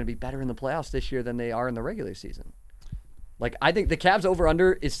Cavs are going to be better in the playoffs this year than they are in the regular season. Like I think the Cavs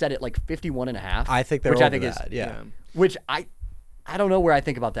over/under is set at like 51.5. I think they're over that. Yeah. Which I don't know where I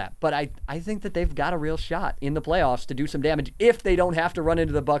think about that, but I think that they've got a real shot in the playoffs to do some damage if they don't have to run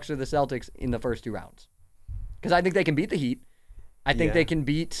into the Bucks or the Celtics in the first two rounds. Because I think they can beat the Heat. I think they can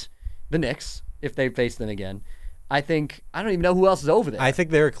beat the Knicks if they face them again. I don't even know who else is over there. I think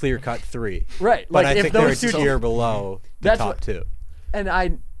they're a clear-cut 3. Right. But like I if think they're those a two tier below the top 2.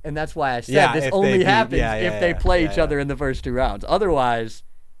 And that's why I said this only happens if they play each other in the first two rounds. Otherwise,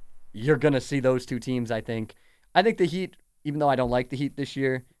 you're going to see those two teams, I think. I think the Heat, even though I don't like the Heat this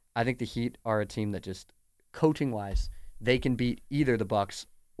year, I think the Heat are a team that just, coaching-wise, they can beat either the Bucks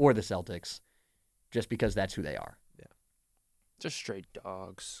or the Celtics just because that's who they are. Yeah. Just straight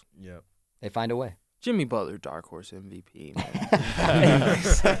dogs. Yep. They find a way. Jimmy Butler, dark horse MVP. Man.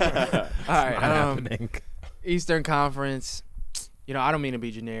 All right. Eastern Conference. You know, I don't mean to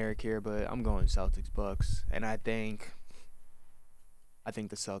be generic here, but I'm going Celtics Bucks, and I think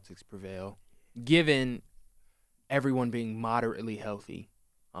the Celtics prevail, given everyone being moderately healthy.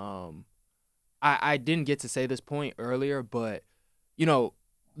 I didn't get to say this point earlier, but you know,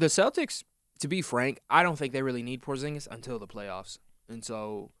 the Celtics, to be frank, I don't think they really need Porzingis until the playoffs, and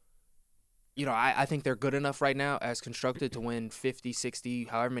so. You know, I think they're good enough right now as constructed to win 50, 60,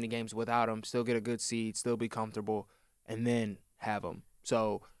 however many games without him, still get a good seed, still be comfortable, and then have him.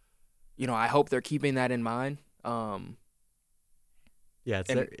 So, you know, I hope they're keeping that in mind. Yeah,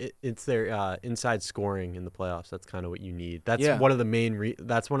 it's their inside scoring in the playoffs. That's kind of what you need. That's one of the main.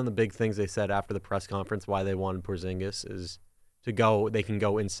 That's one of the big things they said after the press conference. Why they wanted Porzingis is to go. They can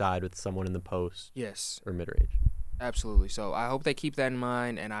go inside with someone in the post. Yes, or mid range. Absolutely. So I hope they keep that in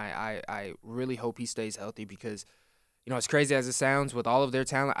mind, and I really hope he stays healthy because, you know, as crazy as it sounds, with all of their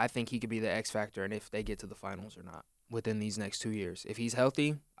talent, I think he could be the X factor, and if they get to the finals or not within these next 2 years. If he's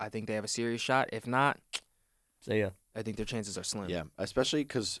healthy, I think they have a serious shot. If not, I think their chances are slim. Yeah, especially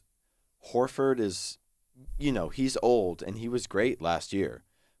because Horford is, you know, he's old, and he was great last year.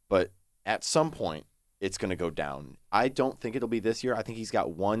 But at some point, it's going to go down. I don't think it'll be this year. I think he's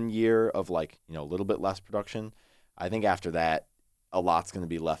got 1 year of like, a little bit less production. I think after that, a lot's going to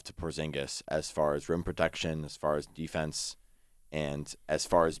be left to Porzingis as far as rim protection, as far as defense, and as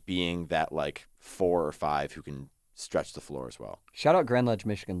far as being that like 4 or 5 who can stretch the floor as well. Shout out Grand Ledge,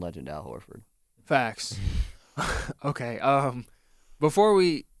 Michigan legend Al Horford. Facts. Okay. Before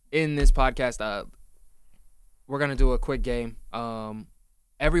we end this podcast, we're gonna do a quick game.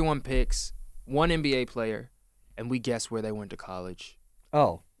 Everyone picks one NBA player, and we guess where they went to college.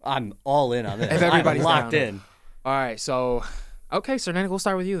 Oh, I'm all in on this. If everybody's I'm locked down. in. All right. So, okay, so then we'll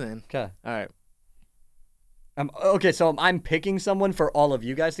start with you then. Okay. All right. Okay, so I'm picking someone for all of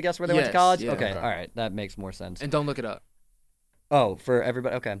you guys to guess where they went to Yes, college? yeah. Okay, Okay. all right. That makes more sense. And don't look it up. Oh, for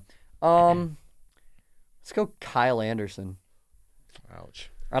everybody? Okay. Let's go Kyle Anderson.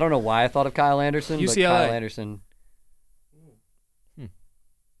 Ouch. I don't know why I thought of Kyle Anderson, but UCLA. Kyle Anderson. Hmm.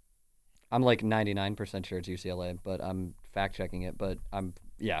 I'm like 99% sure it's UCLA, but I'm fact-checking it, but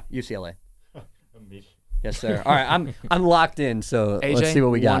UCLA. Yes, sir. All right, I'm locked in, so AJ, let's see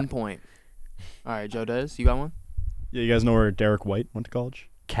what we got. 1 point. All right, Joe Dez, you got one? Yeah, you guys know where Derek White went to college?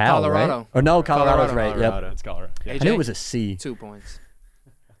 Cal, Colorado. right? Or no, Colorado's Colorado. right. Yep. It's Colorado. Yeah. AJ, I knew it was a C. 2 points.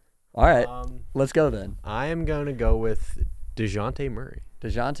 All right, let's go then. I am going to go with DeJounte Murray.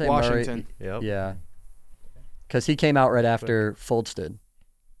 DeJounte Washington. Murray. Yep. Yeah. Because he came out right after Fultz did.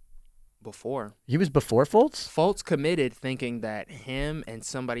 Before. He was before Fultz? Fultz committed thinking that him and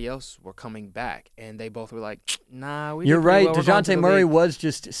somebody else were coming back, and they both were like, nah, we You're did pretty right. well. We're going to DeJounte the Murray league." was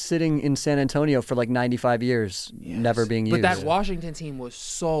just sitting in San Antonio for like 95 years, never being used. But that Washington team was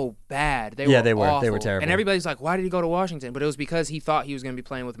so bad. They Yeah, were they were. They awful. were terrible. And everybody's like, why did he go to Washington? But it was because he thought he was going to be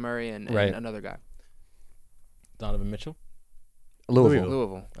playing with Murray and Right. another guy. Donovan Mitchell? Louisville.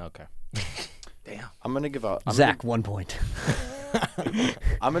 Louisville. Okay. Damn. I'm going to give a Zach, 1 point.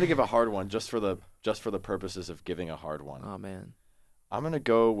 I'm going to give a hard one just for the purposes of giving a hard one. Oh, man. I'm going to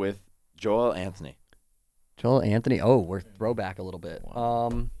go with Joel Anthony. Joel Anthony. Oh, we're throwback a little bit.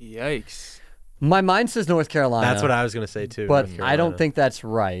 Yikes. My mind says North Carolina. That's what I was going to say too. But North I don't Carolina. think that's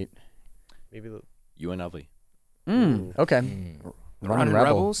right. Maybe the, UNLV. Okay. Running Rebel.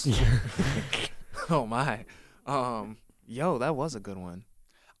 Rebels? Oh, my. Yo, that was a good one.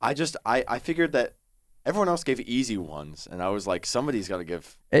 I figured that everyone else gave easy ones, and I was like, somebody's got to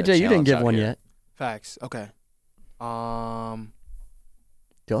give. AJ, you didn't give one yet. Facts. Okay.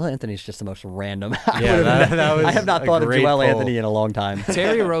 Joel Anthony's just the most random. Yeah, that was I have not a thought of great Joel poll. Anthony in a long time.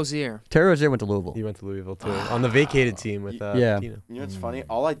 Terry Rozier. Terry Rozier went to Louisville. He went to Louisville too on the vacated team with Yeah. Tino. You know what's funny?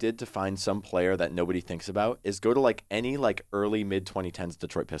 All I did to find some player that nobody thinks about is go to like any like early mid 2010s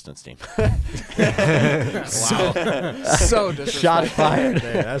Detroit Pistons team. So disrespectful. Shot fired.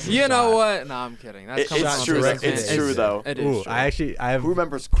 You know what? No, I'm kidding. That's coming It's from true. Pistons It's fans. true though. It is Ooh, true. I have. Who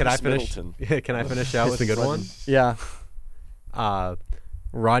remembers Can Chris I finish? Middleton? Can I finish out with a good one? Yeah.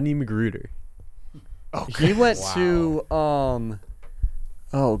 Rodney Magruder. He went to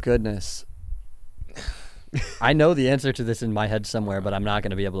oh goodness. I know the answer to this in my head somewhere, but I'm not going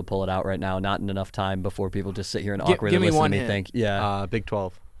to be able to pull it out right now. Not in enough time before people just sit here and awkwardly give me listen one to me hint. think. Yeah. Big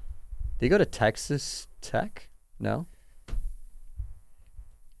 12. Did he go to Texas Tech? No.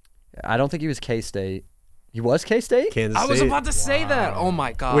 I don't think he was K-State. He was K-State? Kansas I was State. about to say that. Oh,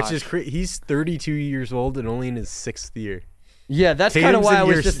 my God. Which is he's 32 years old and only in his 6th year. Yeah, that's kind of Tatum's why I in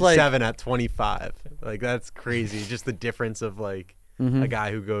was year just like 7 at 25. Like that's crazy. Just the difference of like a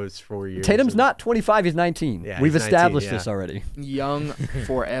guy who goes 4 years. Tatum's and- not 25, he's 19. Yeah, We've he's 19, established yeah. this already. young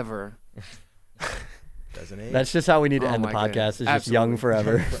forever. Doesn't age. That's just how we need to Oh end the my podcast. goodness. It's just young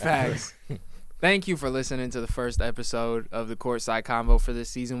forever. Facts. Thank you for listening to the first episode of the Courtside Convo for this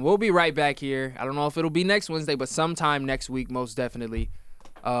season. We'll be right back here. I don't know if it'll be next Wednesday, but sometime next week, most definitely.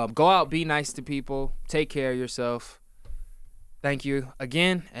 Go out, be nice to people, take care of yourself. Thank you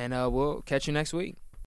again, and we'll catch you next week.